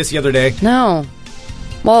talk about this the other day? No.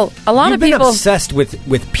 Well, a lot of people... You've been obsessed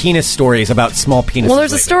with penis stories about small penises. Well,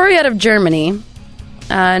 there's a story out of Germany,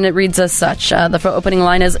 and it reads as such. The opening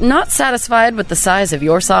line is, not satisfied with the size of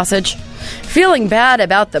your sausage? Feeling bad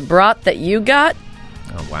about the brat that you got?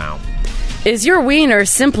 Oh, wow. Is your wiener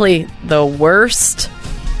simply the worst?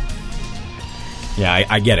 Yeah,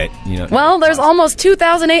 I get it. Well, there's almost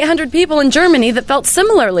 2,800 people in Germany that felt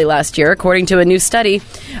similarly last year, according to a new study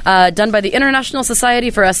done by the International Society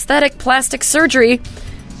for Aesthetic Plastic Surgery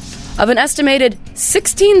of an estimated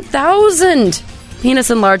 16,000 penis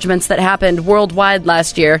enlargements that happened worldwide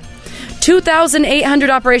last year. 2,800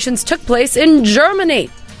 operations took place in Germany.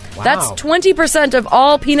 Wow. That's 20% of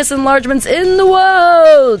all penis enlargements in the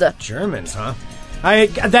world. Germans, huh?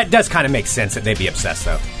 That does kind of make sense that they'd be obsessed,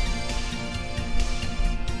 though.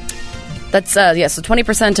 That's, so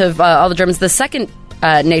 20% of all the Germans. The second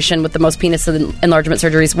nation with the most penis enlargement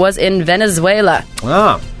surgeries was in Venezuela.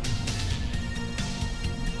 Ah.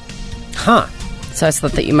 Huh. So I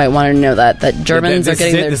thought that you might want to know that Germans are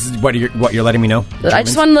getting This is what you're letting me know? I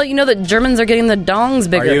just want to let you know that Germans are getting the dongs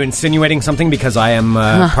bigger. Are you insinuating something because I am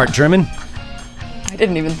part German? I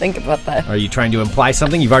didn't even think about that. Are you trying to imply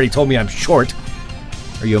something? You've already told me I'm short.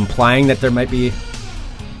 Are you implying that there might be...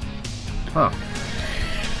 Huh.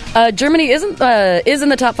 Germany is in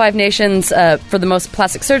the top 5 nations for the most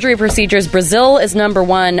plastic surgery procedures. Brazil is number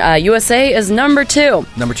 1. USA is number 2.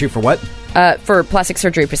 Number 2 for what? For plastic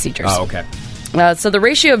surgery procedures. Oh, okay. So the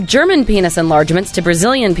ratio of German penis enlargements to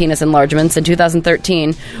Brazilian penis enlargements in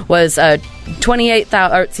 2013 was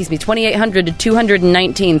 2,800 to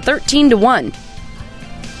 219, 13 to 1.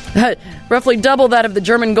 Roughly double that of the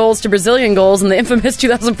German goals to Brazilian goals in the infamous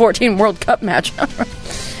 2014 World Cup match.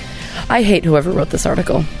 I hate whoever wrote this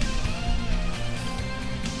article.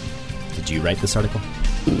 Did you write this article?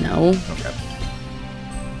 No. Okay.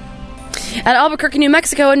 At Albuquerque, New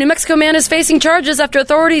Mexico, a New Mexico man is facing charges after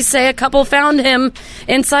authorities say a couple found him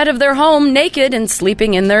inside of their home naked and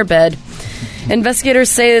sleeping in their bed. Investigators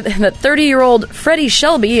say that 30-year-old Freddie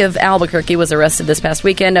Shelby of Albuquerque was arrested this past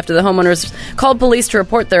weekend after the homeowners called police to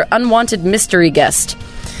report their unwanted mystery guest.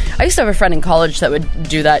 I used to have a friend in college that would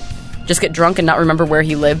do that. Just get drunk and not remember where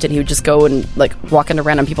he lived, and he would just go and walk into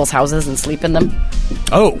random people's houses and sleep in them.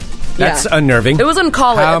 Oh, that's unnerving. It was in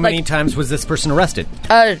college. How many times was this person arrested?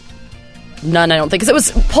 None, I don't think.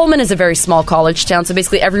 Because Pullman is a very small college town, so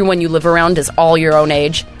basically everyone you live around is all your own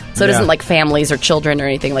age. So it isn't like families or children or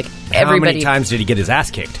anything. Everybody. How many times did he get his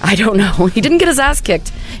ass kicked? I don't know. He didn't get his ass kicked.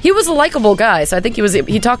 He was a likable guy, so I think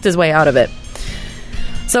he talked his way out of it.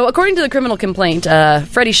 So according to the criminal complaint,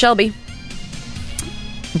 Freddie Shelby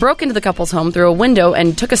broke into the couple's home through a window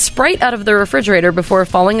and took a Sprite out of the refrigerator before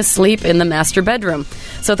falling asleep in the master bedroom.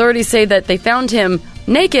 So authorities say that they found him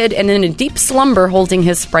naked and in a deep slumber holding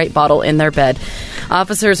his Sprite bottle in their bed.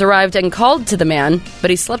 Officers arrived and called to the man, but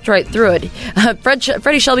he slept right through it.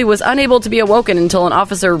 Freddie Shelby was unable to be awoken until an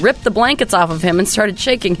officer ripped the blankets off of him and started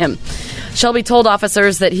shaking him. Shelby told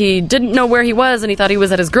officers that he didn't know where he was and he thought he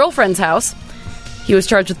was at his girlfriend's house. He was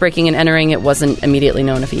charged with breaking and entering. It wasn't immediately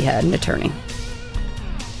known if he had an attorney.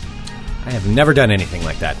 I have never done anything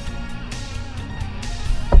like that.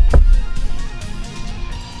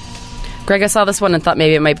 Greg, I saw this one and thought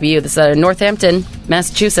maybe it might be you. This is Northampton,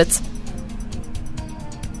 Massachusetts.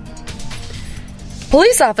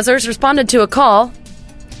 Police officers responded to a call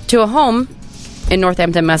to a home in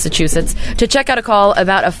Northampton, Massachusetts, to check out a call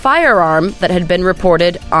about a firearm that had been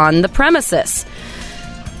reported on the premises.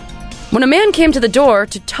 When a man came to the door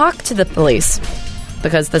to talk to the police,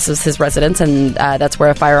 because this is his residence and that's where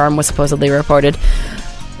a firearm was supposedly reported,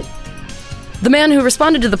 the man who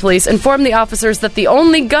responded to the police informed the officers that the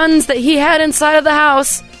only guns that he had inside of the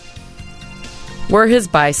house were his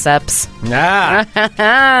biceps.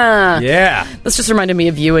 Ah. Yeah. This just reminded me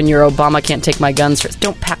of you and your Obama can't take my guns.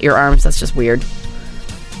 Don't pat your arms. That's just weird.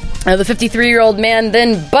 The 53-year-old man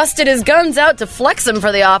then busted his guns out to flex them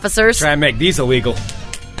for the officers. Try and make these illegal.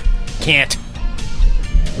 Can't.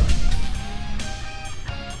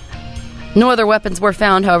 No other weapons were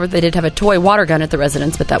found. However, they did have a toy water gun at the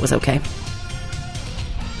residence, but that was okay.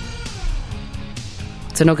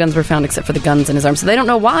 So no guns were found except for the guns in his arms. So they don't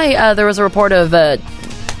know why there was a report of a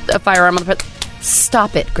firearm on the...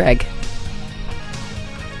 Stop it, Greg.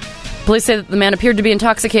 Police say that the man appeared to be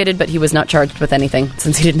intoxicated, but he was not charged with anything,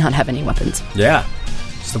 since he did not have any weapons. Yeah.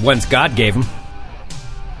 It's the ones God gave him.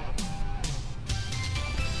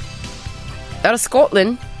 Out of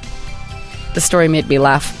Scotland, the story made me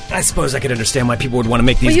laugh. I suppose I could understand why people would want to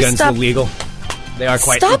make these guns illegal. They are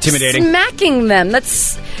quite intimidating. Stop smacking them.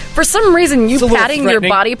 That's... For some reason, you patting your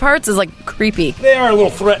body parts is, creepy. They are a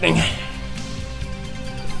little threatening.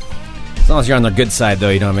 As long as you're on their good side, though,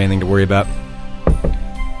 you don't have anything to worry about.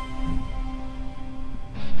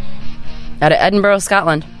 Out of Edinburgh,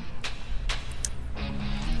 Scotland.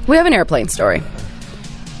 We have an airplane story.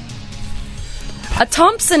 A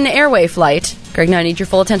Thompson Airway flight. Greg, now I need your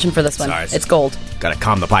full attention for this one. Sorry, it's gold. Gotta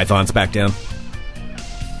calm the pythons back down.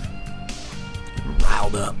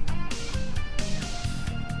 Riled up.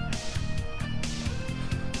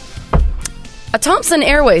 A Thompson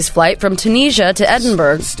Airways flight from Tunisia to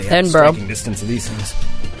Edinburgh. Stay out striking distance of these things.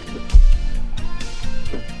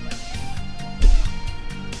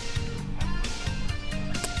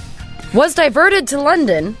 Was diverted to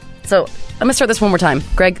London. So, I'm going to start this one more time.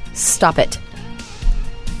 Greg, stop it.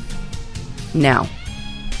 Now.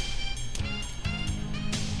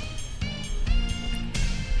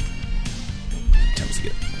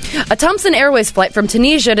 A Thompson Airways flight from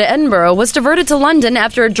Tunisia to Edinburgh was diverted to London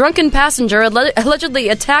after a drunken passenger allegedly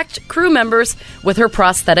attacked crew members with her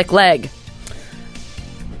prosthetic leg.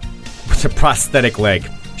 With a prosthetic leg?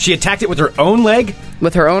 She attacked it with her own leg?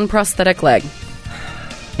 With her own prosthetic leg.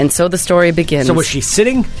 And so the story begins. So was she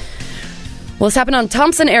sitting? Well, this happened on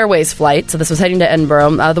Thompson Airways flight, so this was heading to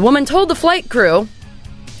Edinburgh. The woman told the flight crew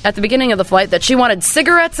at the beginning of the flight that she wanted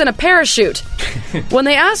cigarettes and a parachute. When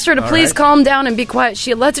they asked her to please calm down and be quiet,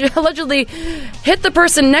 she allegedly hit the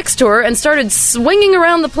person next to her and started swinging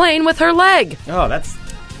around the plane with her leg. Oh, that's...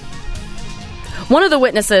 One of the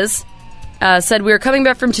witnesses said, we were coming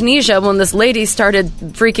back from Tunisia when this lady started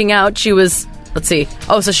freaking out. She was... Let's see.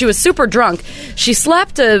 Oh, so she was super drunk. She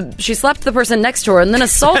slapped the person next to her and then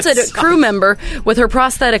assaulted a crew member with her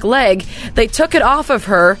prosthetic leg. They took it off of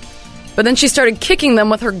her, but then she started kicking them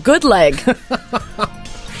with her good leg.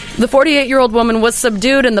 The 48-year-old woman was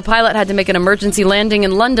subdued and the pilot had to make an emergency landing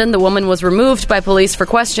in London. The woman was removed by police for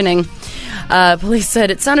questioning. Police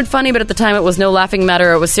said it sounded funny, but at the time it was no laughing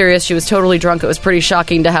matter. It was serious. She was totally drunk. It was pretty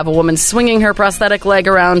shocking to have a woman swinging her prosthetic leg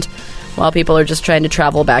around while people are just trying to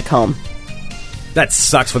travel back home. That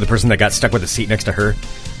sucks for the person that got stuck with the seat next to her.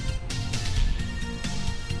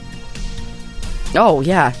 Oh,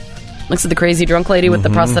 yeah. Looks at the crazy drunk lady with the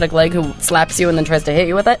prosthetic leg who slaps you and then tries to hit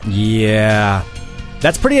you with it. Yeah.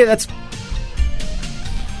 That's...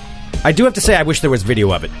 I do have to say, I wish there was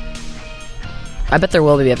video of it. I bet there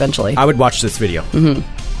will be eventually. I would watch this video.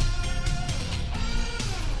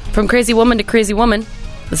 From crazy woman to crazy woman.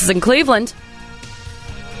 This is in Cleveland.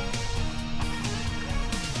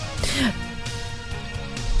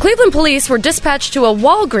 Cleveland police were dispatched to a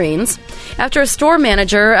Walgreens after a store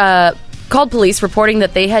manager called police reporting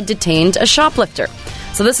that they had detained a shoplifter.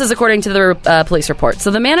 So this is according to the police report. So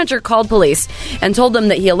the manager called police and told them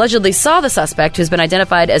that he allegedly saw the suspect, who's been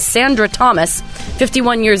identified as Sandra Thomas,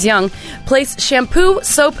 51 years young, place shampoo,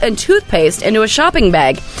 soap, and toothpaste into a shopping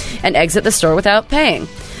bag and exit the store without paying.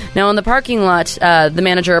 Now, in the parking lot, the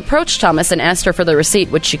manager approached Thomas and asked her for the receipt,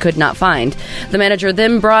 which she could not find. The manager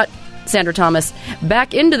then brought Sandra Thomas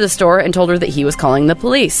back into the store and told her that he was calling the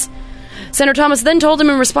police. Sandra Thomas then told him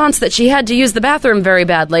in response that she had to use the bathroom very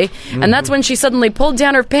badly, and that's when she suddenly pulled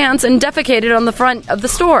down her pants and defecated on the front of the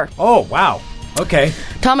store. Oh, wow. Okay.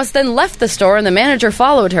 Thomas then left the store, and the manager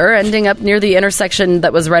followed her, ending up near the intersection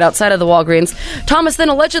that was right outside of the Walgreens. Thomas then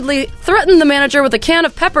allegedly threatened the manager with a can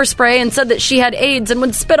of pepper spray and said that she had AIDS and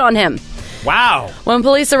would spit on him. Wow. When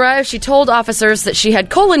police arrived, she told officers that she had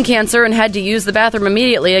colon cancer and had to use the bathroom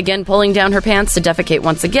immediately, again pulling down her pants to defecate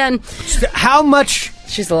once again. How much...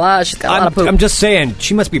 She's got a lot of poop. I'm just saying,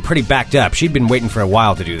 she must be pretty backed up. She'd been waiting for a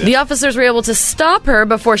while to do this. The officers were able to stop her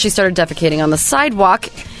before she started defecating on the sidewalk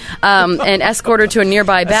and escort her to a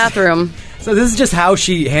nearby bathroom. So this is just how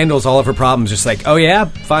she handles all of her problems. Just like, oh yeah,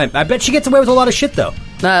 fine. I bet she gets away with a lot of shit, though.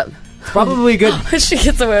 Probably good. She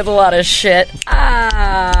gets away with a lot of shit.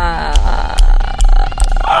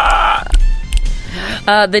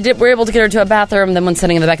 They were able to get her to a bathroom, then when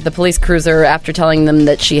sitting in the back of the police cruiser after telling them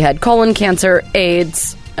that she had colon cancer,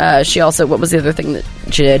 AIDS, she also, what was the other thing that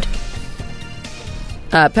she did?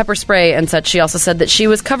 Pepper spray and such. She also said that she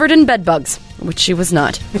was covered in bed bugs, which she was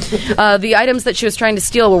not. The items that she was trying to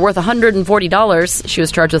steal were worth $140. She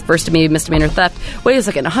was charged with first-degree misdemeanor theft. Wait a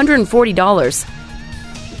second, $140.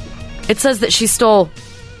 It says that she stole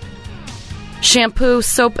shampoo,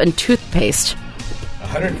 soap, and toothpaste.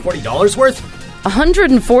 $140 worth?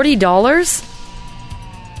 $140?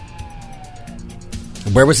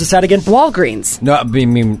 Where was this at again? Walgreens. No, I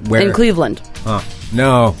mean where? In Cleveland. Oh,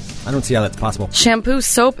 no. I don't see how that's possible. Shampoo,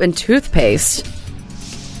 soap, and toothpaste.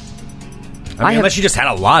 I mean, unless you just had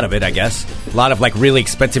a lot of it, I guess. A lot of, like, really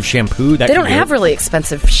expensive shampoo. They don't have really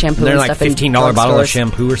expensive shampoo and stuff. They're like $15 bottle of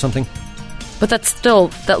shampoo or something. But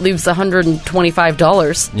that leaves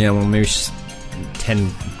 $125. Yeah, well, maybe she's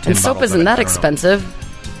 10 and soap isn't that expensive.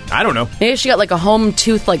 I don't know. Maybe she got like a home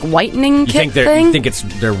tooth like whitening kit thing. You think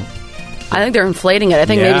they're? I think they're inflating it. I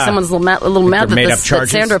think maybe someone's a little mad that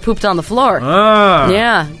Sandra pooped on the floor. Ah.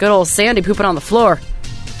 Yeah, good old Sandy pooping on the floor.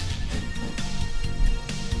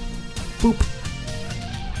 Poop.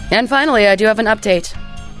 And finally, I do have an update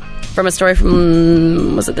from a story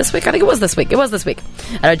from, was it this week? I think it was this week. It was this week.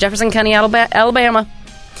 Out of Jefferson County, Alabama.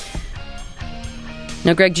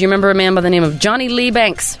 Now, Greg, do you remember a man by the name of Johnny Lee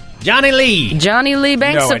Banks? Johnny Lee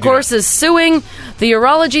Banks, of course, is suing the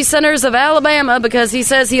urology centers of Alabama because he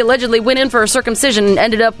says he allegedly went in for a circumcision and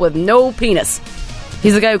ended up with no penis.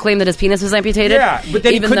 He's the guy who claimed that his penis was amputated. Yeah, but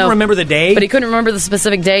then he couldn't remember the day. But he couldn't remember the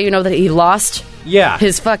specific day, that he lost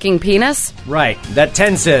his fucking penis. Right. That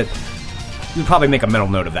tends to... You'd probably make a mental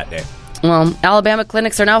note of that day. Well, Alabama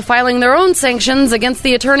clinics are now filing their own sanctions against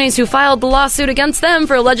the attorneys who filed the lawsuit against them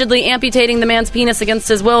for allegedly amputating the man's penis against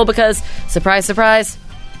his will because, surprise, surprise,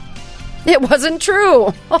 it wasn't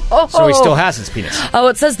true. So he still has his penis. Oh,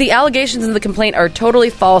 it says the allegations in the complaint are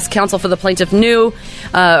totally false. Counsel for the plaintiff knew,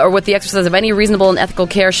 or with the exercise of any reasonable and ethical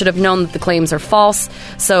care, should have known that the claims are false.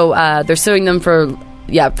 So they're suing them for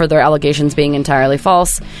for their allegations being entirely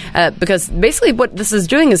false. Because basically what this is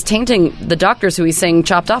doing is tainting the doctors who he's saying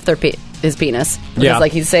chopped off his penis. Because,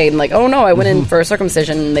 like, he's saying, like, oh, no, I went in for a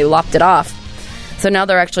circumcision and they lopped it off. So now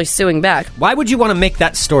they're actually suing back. Why would you want to make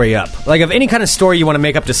that story up? Like, of any kind of story you want to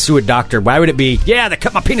make up to sue a doctor, why would it be, yeah, they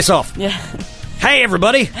cut my penis off? Yeah. Hey,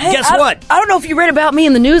 everybody, guess what? I don't know if you read about me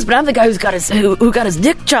in the news, but I'm the guy who got his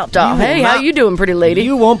dick chopped off. Hey, how you doing, pretty lady?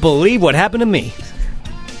 You won't believe what happened to me.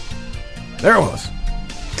 There it was.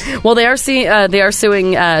 Well, they are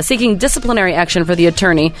suing, seeking disciplinary action for the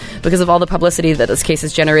attorney because of all the publicity that this case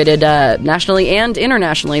has generated nationally and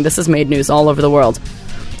internationally. This has made news all over the world.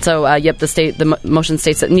 So, the motion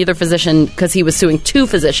states that neither physician, because he was suing two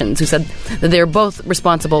physicians who said that they're both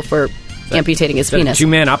responsible for amputating his penis. A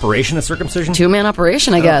 2-man operation, a circumcision? 2-man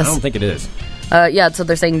operation, I guess. I don't think it is. So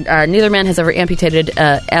they're saying neither man has ever amputated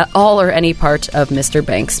all or any part of Mr.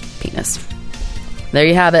 Banks' penis. There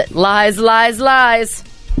you have it. Lies, lies, lies.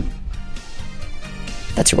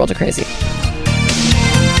 That's your world of crazy.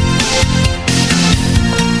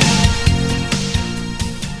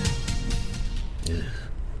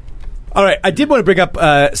 All right, I did want to bring up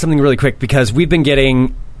something really quick because we've been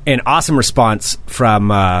getting an awesome response from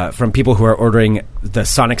people who are ordering the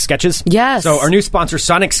Sonic Sketches. Yes. So our new sponsor,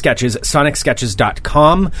 Sonic Sketches,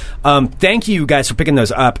 sonicsketches.com. Thank you guys for picking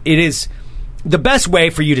those up. It is the best way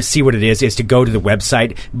for you to see what it is to go to the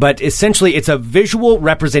website, but essentially it's a visual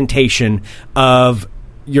representation of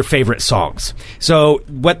your favorite songs. So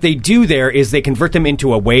what they do there is they convert them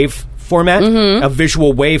into a wave format, a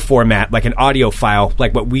visual wave format, like an audio file,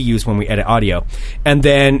 like what we use when we edit audio. And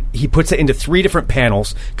then he puts it into 3 different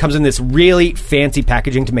panels, comes in this really fancy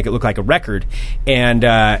packaging to make it look like a record. And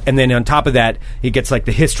then on top of that, he gets like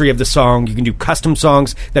the history of the song. You can do custom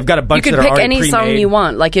songs. They've got a bunch that are already pre-made. You can pick any song you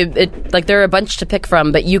want. Like like there are a bunch to pick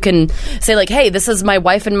from, but you can say like, hey, this is my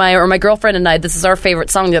wife and my girlfriend and I, this is our favorite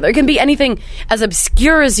song together. It can be anything as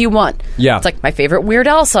obscure as you want. Yeah. It's like my favorite Weird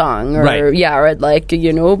Al song, or or like,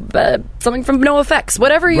 something from NoFX,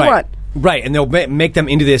 whatever you want. Right, and they'll make them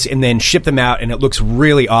into this and then ship them out, and it looks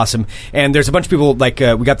really awesome. And there's a bunch of people, like,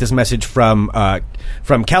 we got this message from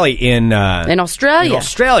Kelly in Australia.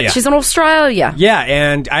 She's in Australia. Yeah,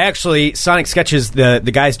 and I actually, Sonic Sketches, the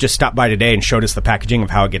guys just stopped by today and showed us the packaging of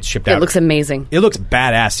how it gets shipped out. It looks amazing. It looks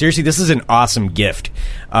badass. Seriously, this is an awesome gift.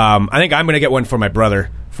 I think I'm going to get one for my brother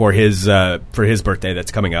for his birthday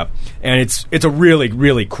that's coming up, and it's a really,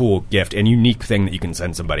 really cool gift and unique thing that you can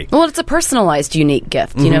send somebody. Well, it's a personalized, unique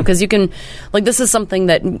gift, because you can, like, this is something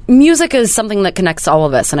that music is something that connects all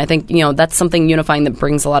of us, and I think that's something unifying that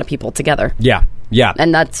brings a lot of people together. Yeah,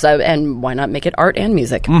 and that's and why not make it art and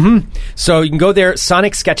music? So you can go there,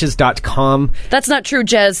 sonicsketches.com. That's not true,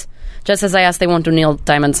 Jez. Jez says I asked they won't do Neil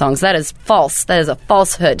Diamond songs. That is false. That is a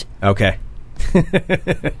falsehood. Okay.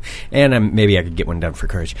 And maybe I could get one done for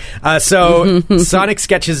Courage. So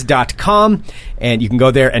sonicsketches.com, and you can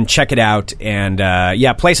go there and check it out and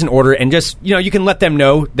place an order, and just you can let them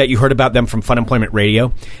know that you heard about them from Fun Employment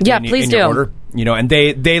Radio. Please do. Your order. And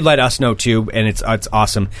they let us know too, and it's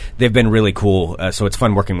awesome. They've been really cool, so it's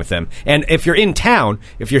fun working with them. And if you're in town,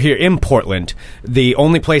 if you're here in Portland, the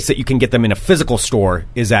only place that you can get them in a physical store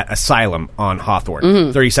is at Asylum on Hawthorne,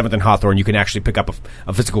 37th and Hawthorne. You can actually pick up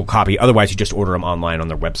a physical copy. Otherwise, you just order them online on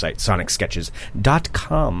their website,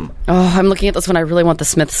 sonicsketches.com. Oh, I'm looking at this one. I really want the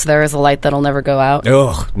Smiths' There Is a Light That'll Never Go Out.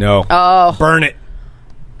 Oh, no. Oh. Burn it.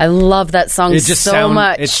 I love that song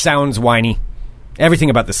much. It sounds whiny. Everything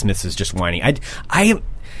about the Smiths is just whiny.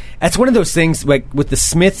 That's one of those things, like with the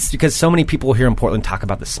Smiths, because so many people here in Portland talk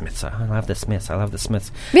about the Smiths. I love the Smiths. I love the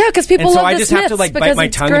Smiths. Yeah, because people love the Smiths. So I just have to bite my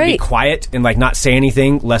tongue and be quiet and not say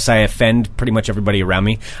anything lest I offend pretty much everybody around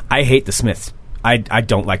me. I hate the Smiths. I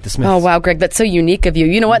don't like the Smiths. Oh, wow, Greg, that's so unique of you.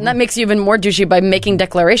 You know what? And that makes you even more douchey by making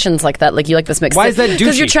declarations like that, like you like the Smiths. Why is that douchey?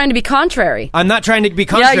 Because you're trying to be contrary. I'm not trying to be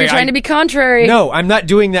contrary. Yeah, you're trying to be contrary. No, I'm not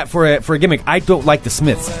doing that for a gimmick. I don't like the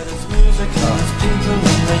Smiths.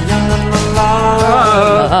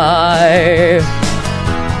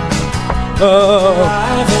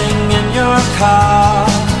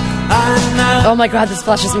 Oh my God, this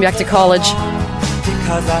flashes me back to college.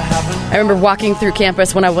 I remember walking through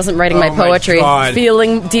campus when I wasn't writing my poetry,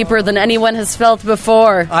 feeling deeper than anyone has felt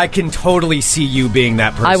before. I can totally see you being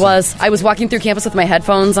that person. I was walking through campus with my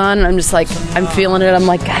headphones on, and I'm just like, I'm feeling it. I'm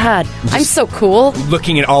like, God, I'm so cool.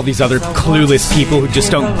 Looking at all these other clueless people who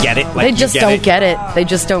just don't get it. They just don't get it. They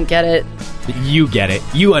just don't get it. You get it.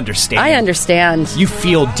 You understand. I understand. You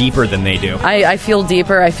feel deeper than they do. I feel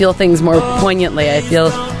deeper. I feel things more poignantly. I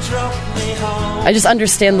just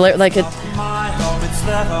understand, like, it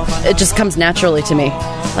just comes naturally to me.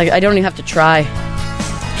 Like, I don't even have to try.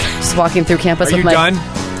 Just walking through campus with my... Are you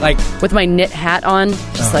done? Like, with my knit hat on,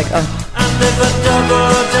 just like, oh.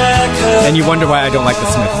 And you wonder why I don't like the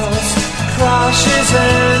Smiths. I'm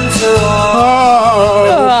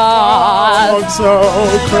so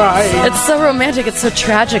crying. It's so romantic. It's so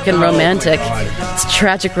tragic and romantic. It's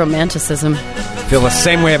tragic romanticism. Feel the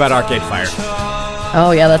same way about Arcade Fire.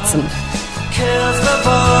 Oh, yeah, that's...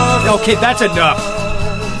 Okay, that's enough.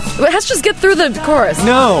 Let's just get through the chorus.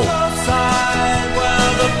 No.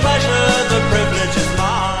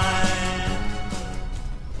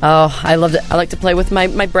 Oh, I loved it. I like to play with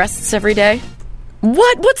my breasts every day.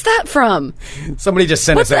 What? What's that from? Somebody just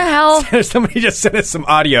sent us... What the hell? Somebody just sent us some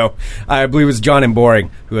audio. I believe it was John and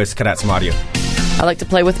Boring who has cut out some audio. I like to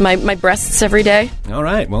play with my breasts every day. All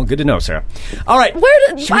right. Well, good to know, Sarah. All right. I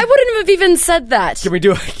wouldn't have even said that. Can we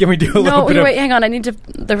do a little bit of... Wait, hang on. I need to...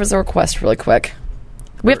 There was a request really quick.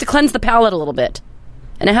 We have to cleanse the palate a little bit.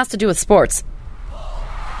 And it has to do with sports.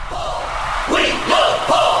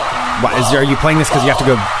 What, are you playing this because you have to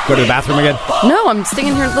go to the bathroom again? No, I'm sitting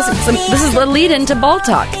here and listening. This is the lead into Ball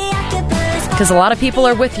Talk. Because a lot of people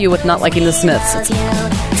are with you with not liking the Smiths.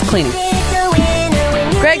 It's cleaning.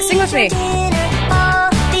 Greg, sing with me.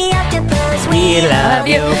 We love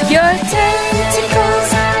you. Your tentacles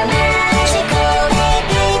are magical. They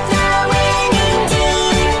beat the winning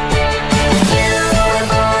team. You were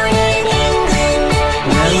born in England.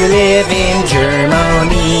 Now you live in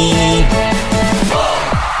Germany.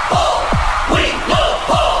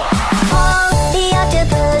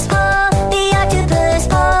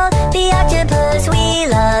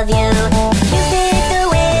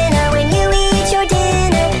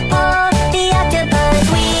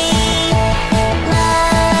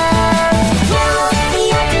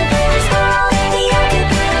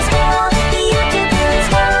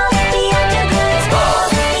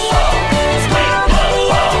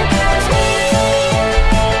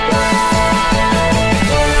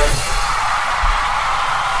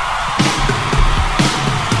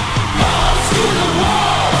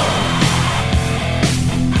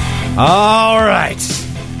 All right.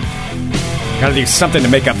 Got to do something to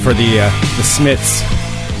make up for the Smiths.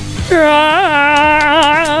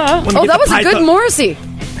 Oh, that was a good Morrissey.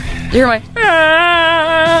 You hear my...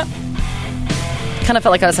 Kind of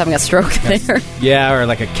felt like I was having a stroke there. Yeah, or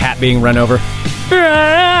like a cat being run over.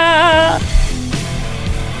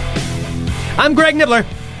 I'm Greg Nibbler.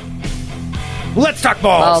 Let's talk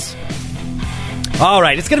balls. All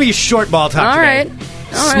right, it's going to be a short ball talk today.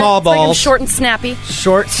 All Small right. balls. Like short and snappy.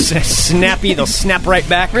 Short, snappy. They'll snap right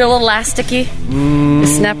back. Real elasticy. They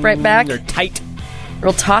snap right back. They're tight.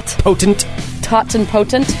 Real taut. Potent. Taut and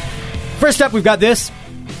potent. First up, we've got this.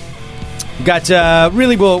 We've got,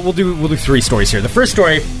 we'll do three stories here. The first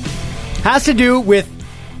story has to do with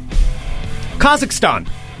Kazakhstan.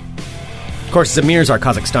 Of course, Zamir's our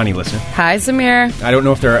Kazakhstani listener. Hi, Zamir. I don't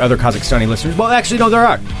know if there are other Kazakhstani listeners. Well, actually, no, there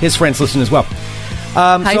are. His friends listen as well.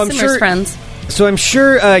 Hi, Zamir's friends. So I'm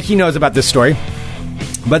sure he knows about this story.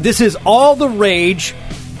 But this is all the rage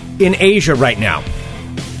in Asia right now.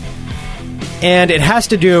 And it has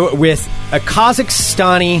to do with a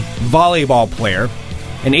Kazakhstani volleyball player,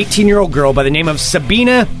 an 18-year-old girl by the name of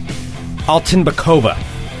Sabina Altinbekova.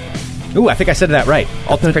 Ooh, I think I said that right.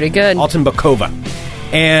 That's pretty good. Altinbekova.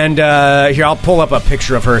 And here, I'll pull up a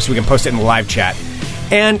picture of her so we can post it in the live chat.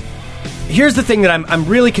 And here's the thing that I'm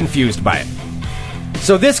really confused by it.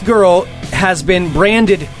 So this girl has been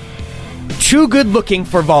branded too good looking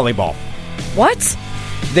for volleyball. What?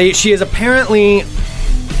 She is apparently...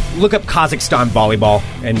 Look up Kazakhstan volleyball,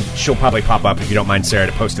 and she'll probably pop up if you don't mind, Sarah,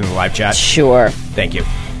 to post in the live chat. Sure. Thank you.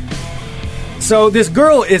 So this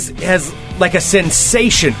girl has like a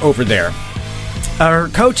sensation over there. Her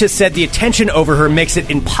coach has said the attention over her makes it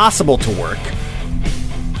impossible to work.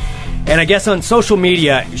 And I guess on social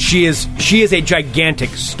media, she is a gigantic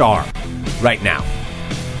star right now.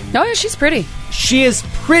 Oh, yeah, she's pretty. She is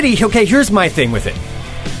pretty. Okay, here's my thing with it.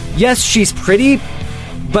 Yes, she's pretty,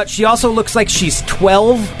 but she also looks like she's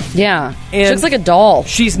 12. Yeah. And she looks like a doll.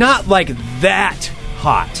 She's not like that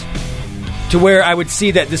hot to where I would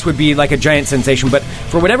see that this would be like a giant sensation. But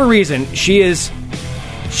for whatever reason, she is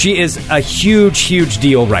a huge, huge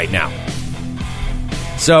deal right now.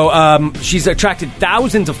 So she's attracted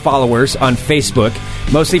thousands of followers on Facebook,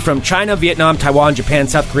 mostly from China, Vietnam, Taiwan, Japan,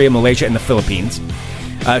 South Korea, Malaysia, and the Philippines.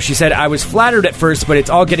 She said, I was flattered at first, but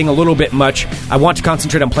it's all getting a little bit much. I want to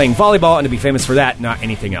concentrate on playing volleyball and to be famous for that, not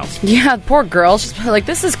anything else. Yeah, poor girl. She's like,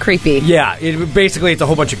 this is creepy. Yeah, basically it's a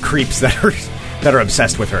whole bunch of creeps that are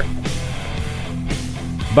obsessed with her.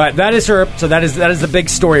 But that is her. So that is the big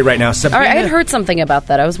story right now. Sabina, all right, I had heard something about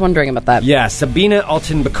that. I was wondering about that. Yeah, Sabina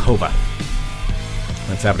Altinbekova.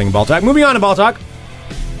 That's happening in Ball Talk. Moving on to Ball Talk.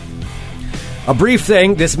 A brief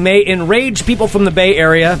thing, this may enrage people from the Bay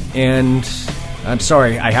Area, and I'm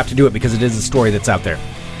sorry, I have to do it because it is a story that's out there.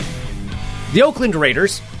 The Oakland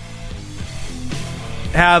Raiders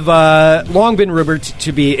have long been rumored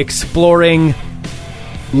to be exploring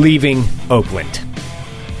leaving Oakland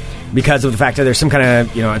because of the fact that there's some kind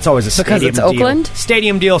of, it's always a stadium deal. Because it's Oakland?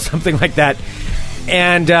 Stadium deal, something like that.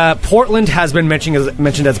 And Portland has been mentioned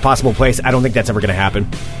as a possible place. I don't think that's ever going to happen.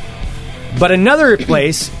 But another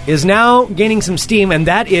place is now gaining some steam, and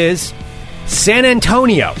that is San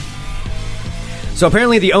Antonio. So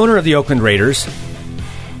apparently the owner of the Oakland Raiders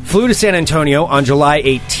flew to San Antonio on July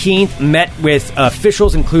 18th, met with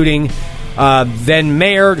officials including then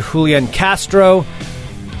Mayor Julian Castro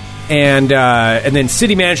and then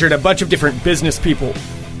city manager and a bunch of different business people,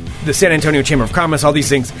 the San Antonio Chamber of Commerce, all these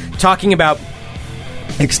things, talking about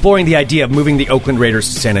exploring the idea of moving the Oakland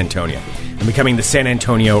Raiders to San Antonio and becoming the San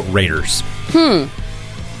Antonio Raiders.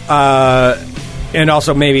 And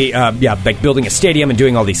also maybe, like building a stadium and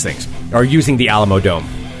doing all these things. Or using the Alamo Dome.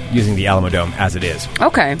 Using the Alamo Dome as it is.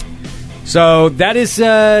 Okay. So that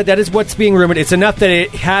is what's being rumored. It's enough that it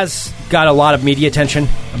has got a lot of media attention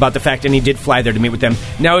about the fact that he did fly there to meet with them.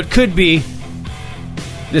 Now, it could be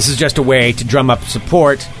this is just a way to drum up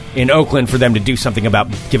support in Oakland for them to do something about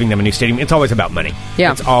giving them a new stadium. It's always about money.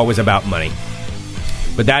 Yeah. It's always about money.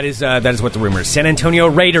 But that is what the rumor is. San Antonio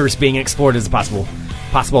Raiders being explored as a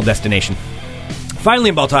possible destination. Finally,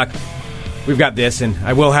 in Ball Talk, we've got this, and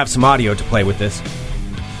I will have some audio to play with this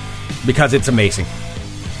because it's amazing.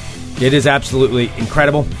 It is absolutely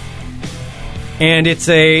incredible. And it's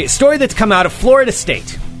a story that's come out of Florida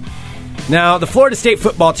State. Now, the Florida State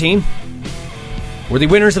football team were the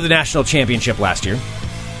winners of the national championship last year.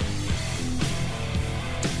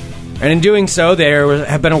 And in doing so, there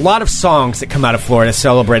have been a lot of songs that come out of Florida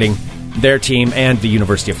celebrating their team and the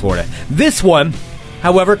University of Florida. This one,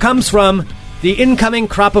 however, comes from the incoming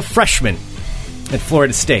crop of freshmen at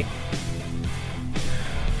Florida State.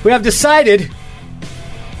 We have decided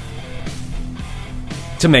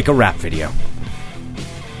to make a rap video.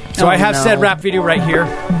 So I have said rap video right here.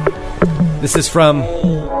 This is from...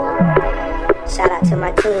 Shout out to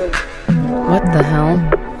my team. What the hell?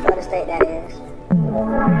 Florida State, that is.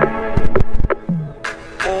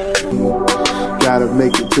 Gotta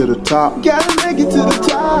make it to the top. Gotta make it to the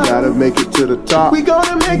top. Gotta make it to the top. We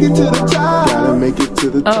gonna make it to the top. Gotta make it to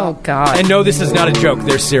the top. Oh, God. And no, this is not a joke.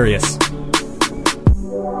 They're serious.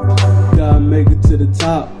 Gotta make it to the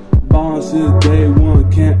top. Bond since day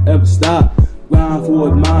one, can't ever stop. Grind for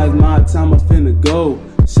what mine, my time I finna go.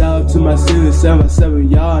 Shout out to my city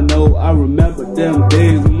 7-7, y'all know. I remember them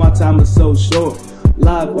days when my time was so short.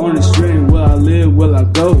 Live on the stream, where I live, where I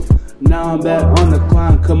go. Now I'm back on the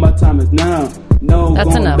climb, cause my time is now. No, that's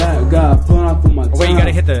going enough. Back, God, put on for my time. Wait, you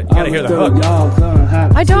gotta hear the hook.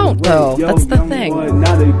 I don't, though. That's the thing. Boy,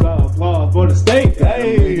 now they got applause for the state.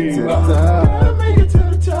 Hey, gotta make it to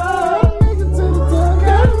the top.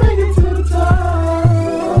 Gotta make it to the top.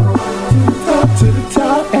 To the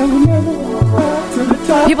top, and we never to the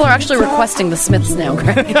top. People are actually requesting the Smiths now,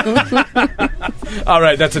 Greg. All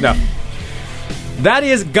right, that's enough. That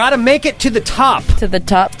is Gotta Make It to the Top. To the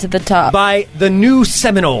top, to the top. By the New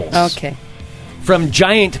Seminoles. Okay. From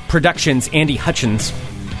Giant Productions, Andy Hutchins.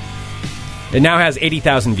 It now has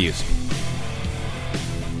 80,000 views.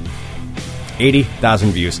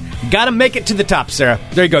 80,000 views. Gotta make it to the top, Sarah.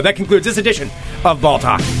 There you go. That concludes this edition of Ball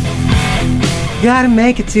Talk. Gotta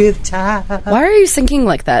make it to the top. Why are you singing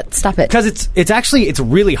like that? Stop it. Because it's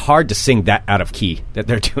really hard to sing that out of key that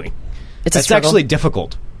they're doing. It's actually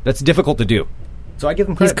difficult. That's difficult to do. So I give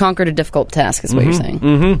him credit. He's conquered a difficult task, is what you're saying.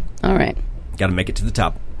 Mm-hmm. All right. Got to make it to the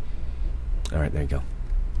top. All right, there you go.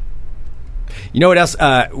 You know what else?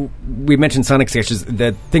 We mentioned Sonic Sketches.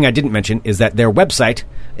 The thing I didn't mention is that their website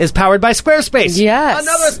is powered by Squarespace. Yes.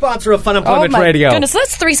 Another sponsor of Fun Employment oh my Radio. Goodness,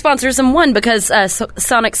 that's 3 sponsors in one because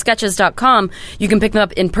SonicSketches.com, you can pick them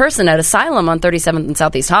up in person at Asylum on 37th and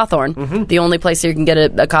Southeast Hawthorne. Mm-hmm. The only place you can get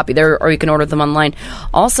a copy there, or you can order them online.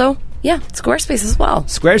 Also, yeah, Squarespace as well.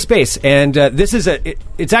 Squarespace. And this is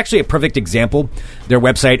it's actually a perfect example, their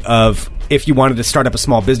website, of if you wanted to start up a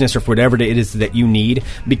small business or for whatever it is that you need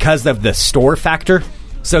because of the store factor.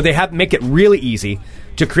 So they make it really easy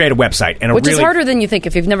to create a website. And Which is harder than you think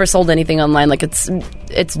if you've never sold anything online. Like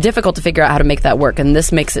it's difficult to figure out how to make that work, and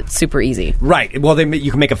this makes it super easy. Right. Well,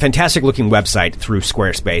 you can make a fantastic looking website through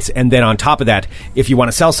Squarespace, and then on top of that, if you want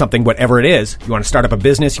to sell something, whatever it is, you want to start up a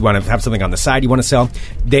business, you want to have something on the side you want to sell,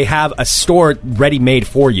 they have a store ready made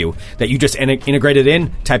for you that you just integrate it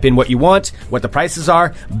in, type in what you want, what the prices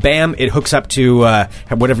are, bam, it hooks up to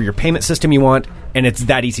whatever your payment system you want, And it's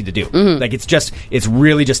that easy to do. Like, it's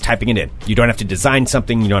really just typing it in. You don't have to design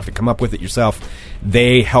something. You don't have to come up with it yourself.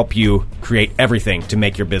 They help you create everything to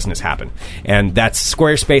make your business happen. And that's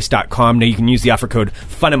squarespace.com. Now, you can use the offer code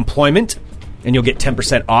FUNEMPLOYMENT, and you'll get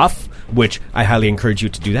 10% off, which I highly encourage you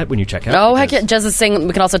to do that when you check out. Oh, heck yeah. Jez is saying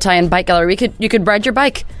we can also tie in bike gallery. You could ride your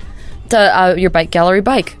bike to your bike gallery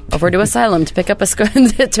bike over to Asylum to pick up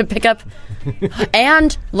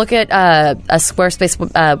and look at a Squarespace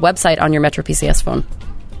website on your Metro PCS phone.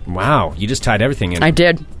 Wow, you just tied everything in. I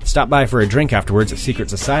did. Stop by for a drink afterwards at Secret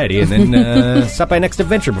Society, and then stop by Next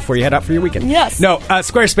Adventure before you head out for your weekend. Yes. No,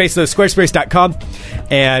 Squarespace, though, squarespace.com,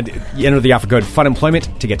 and you enter the offer code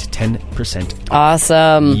FUNEMPLOYMENT to get 10%.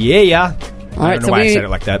 Awesome. Yeah. All I right, don't know why I said it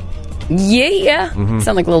like that. Yeah.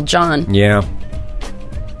 Sound like Little John. Yeah.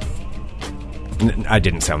 I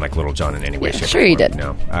didn't sound like Little John in any way, shape, or form. Sure you did.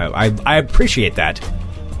 No, I appreciate that.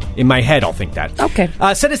 In my head, I'll think that. Okay.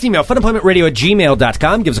 Send us an email,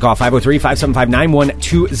 funemploymentradio@gmail.com. Give us a call,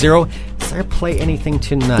 503-575-9120. Is there play anything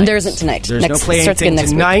tonight? There isn't tonight. There's no play anything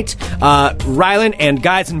tonight. Rylan and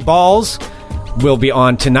Guys and Balls will be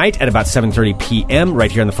on tonight at about 7:30 p.m.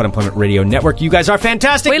 right here on the Fun Employment Radio Network. You guys are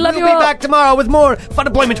fantastic. We love you all. all. We'll be back tomorrow with more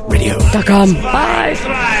funemploymentradio.com. Bye.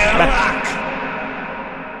 Bye.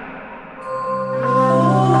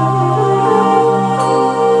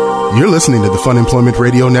 You're listening to the Fun Employment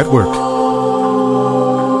Radio Network.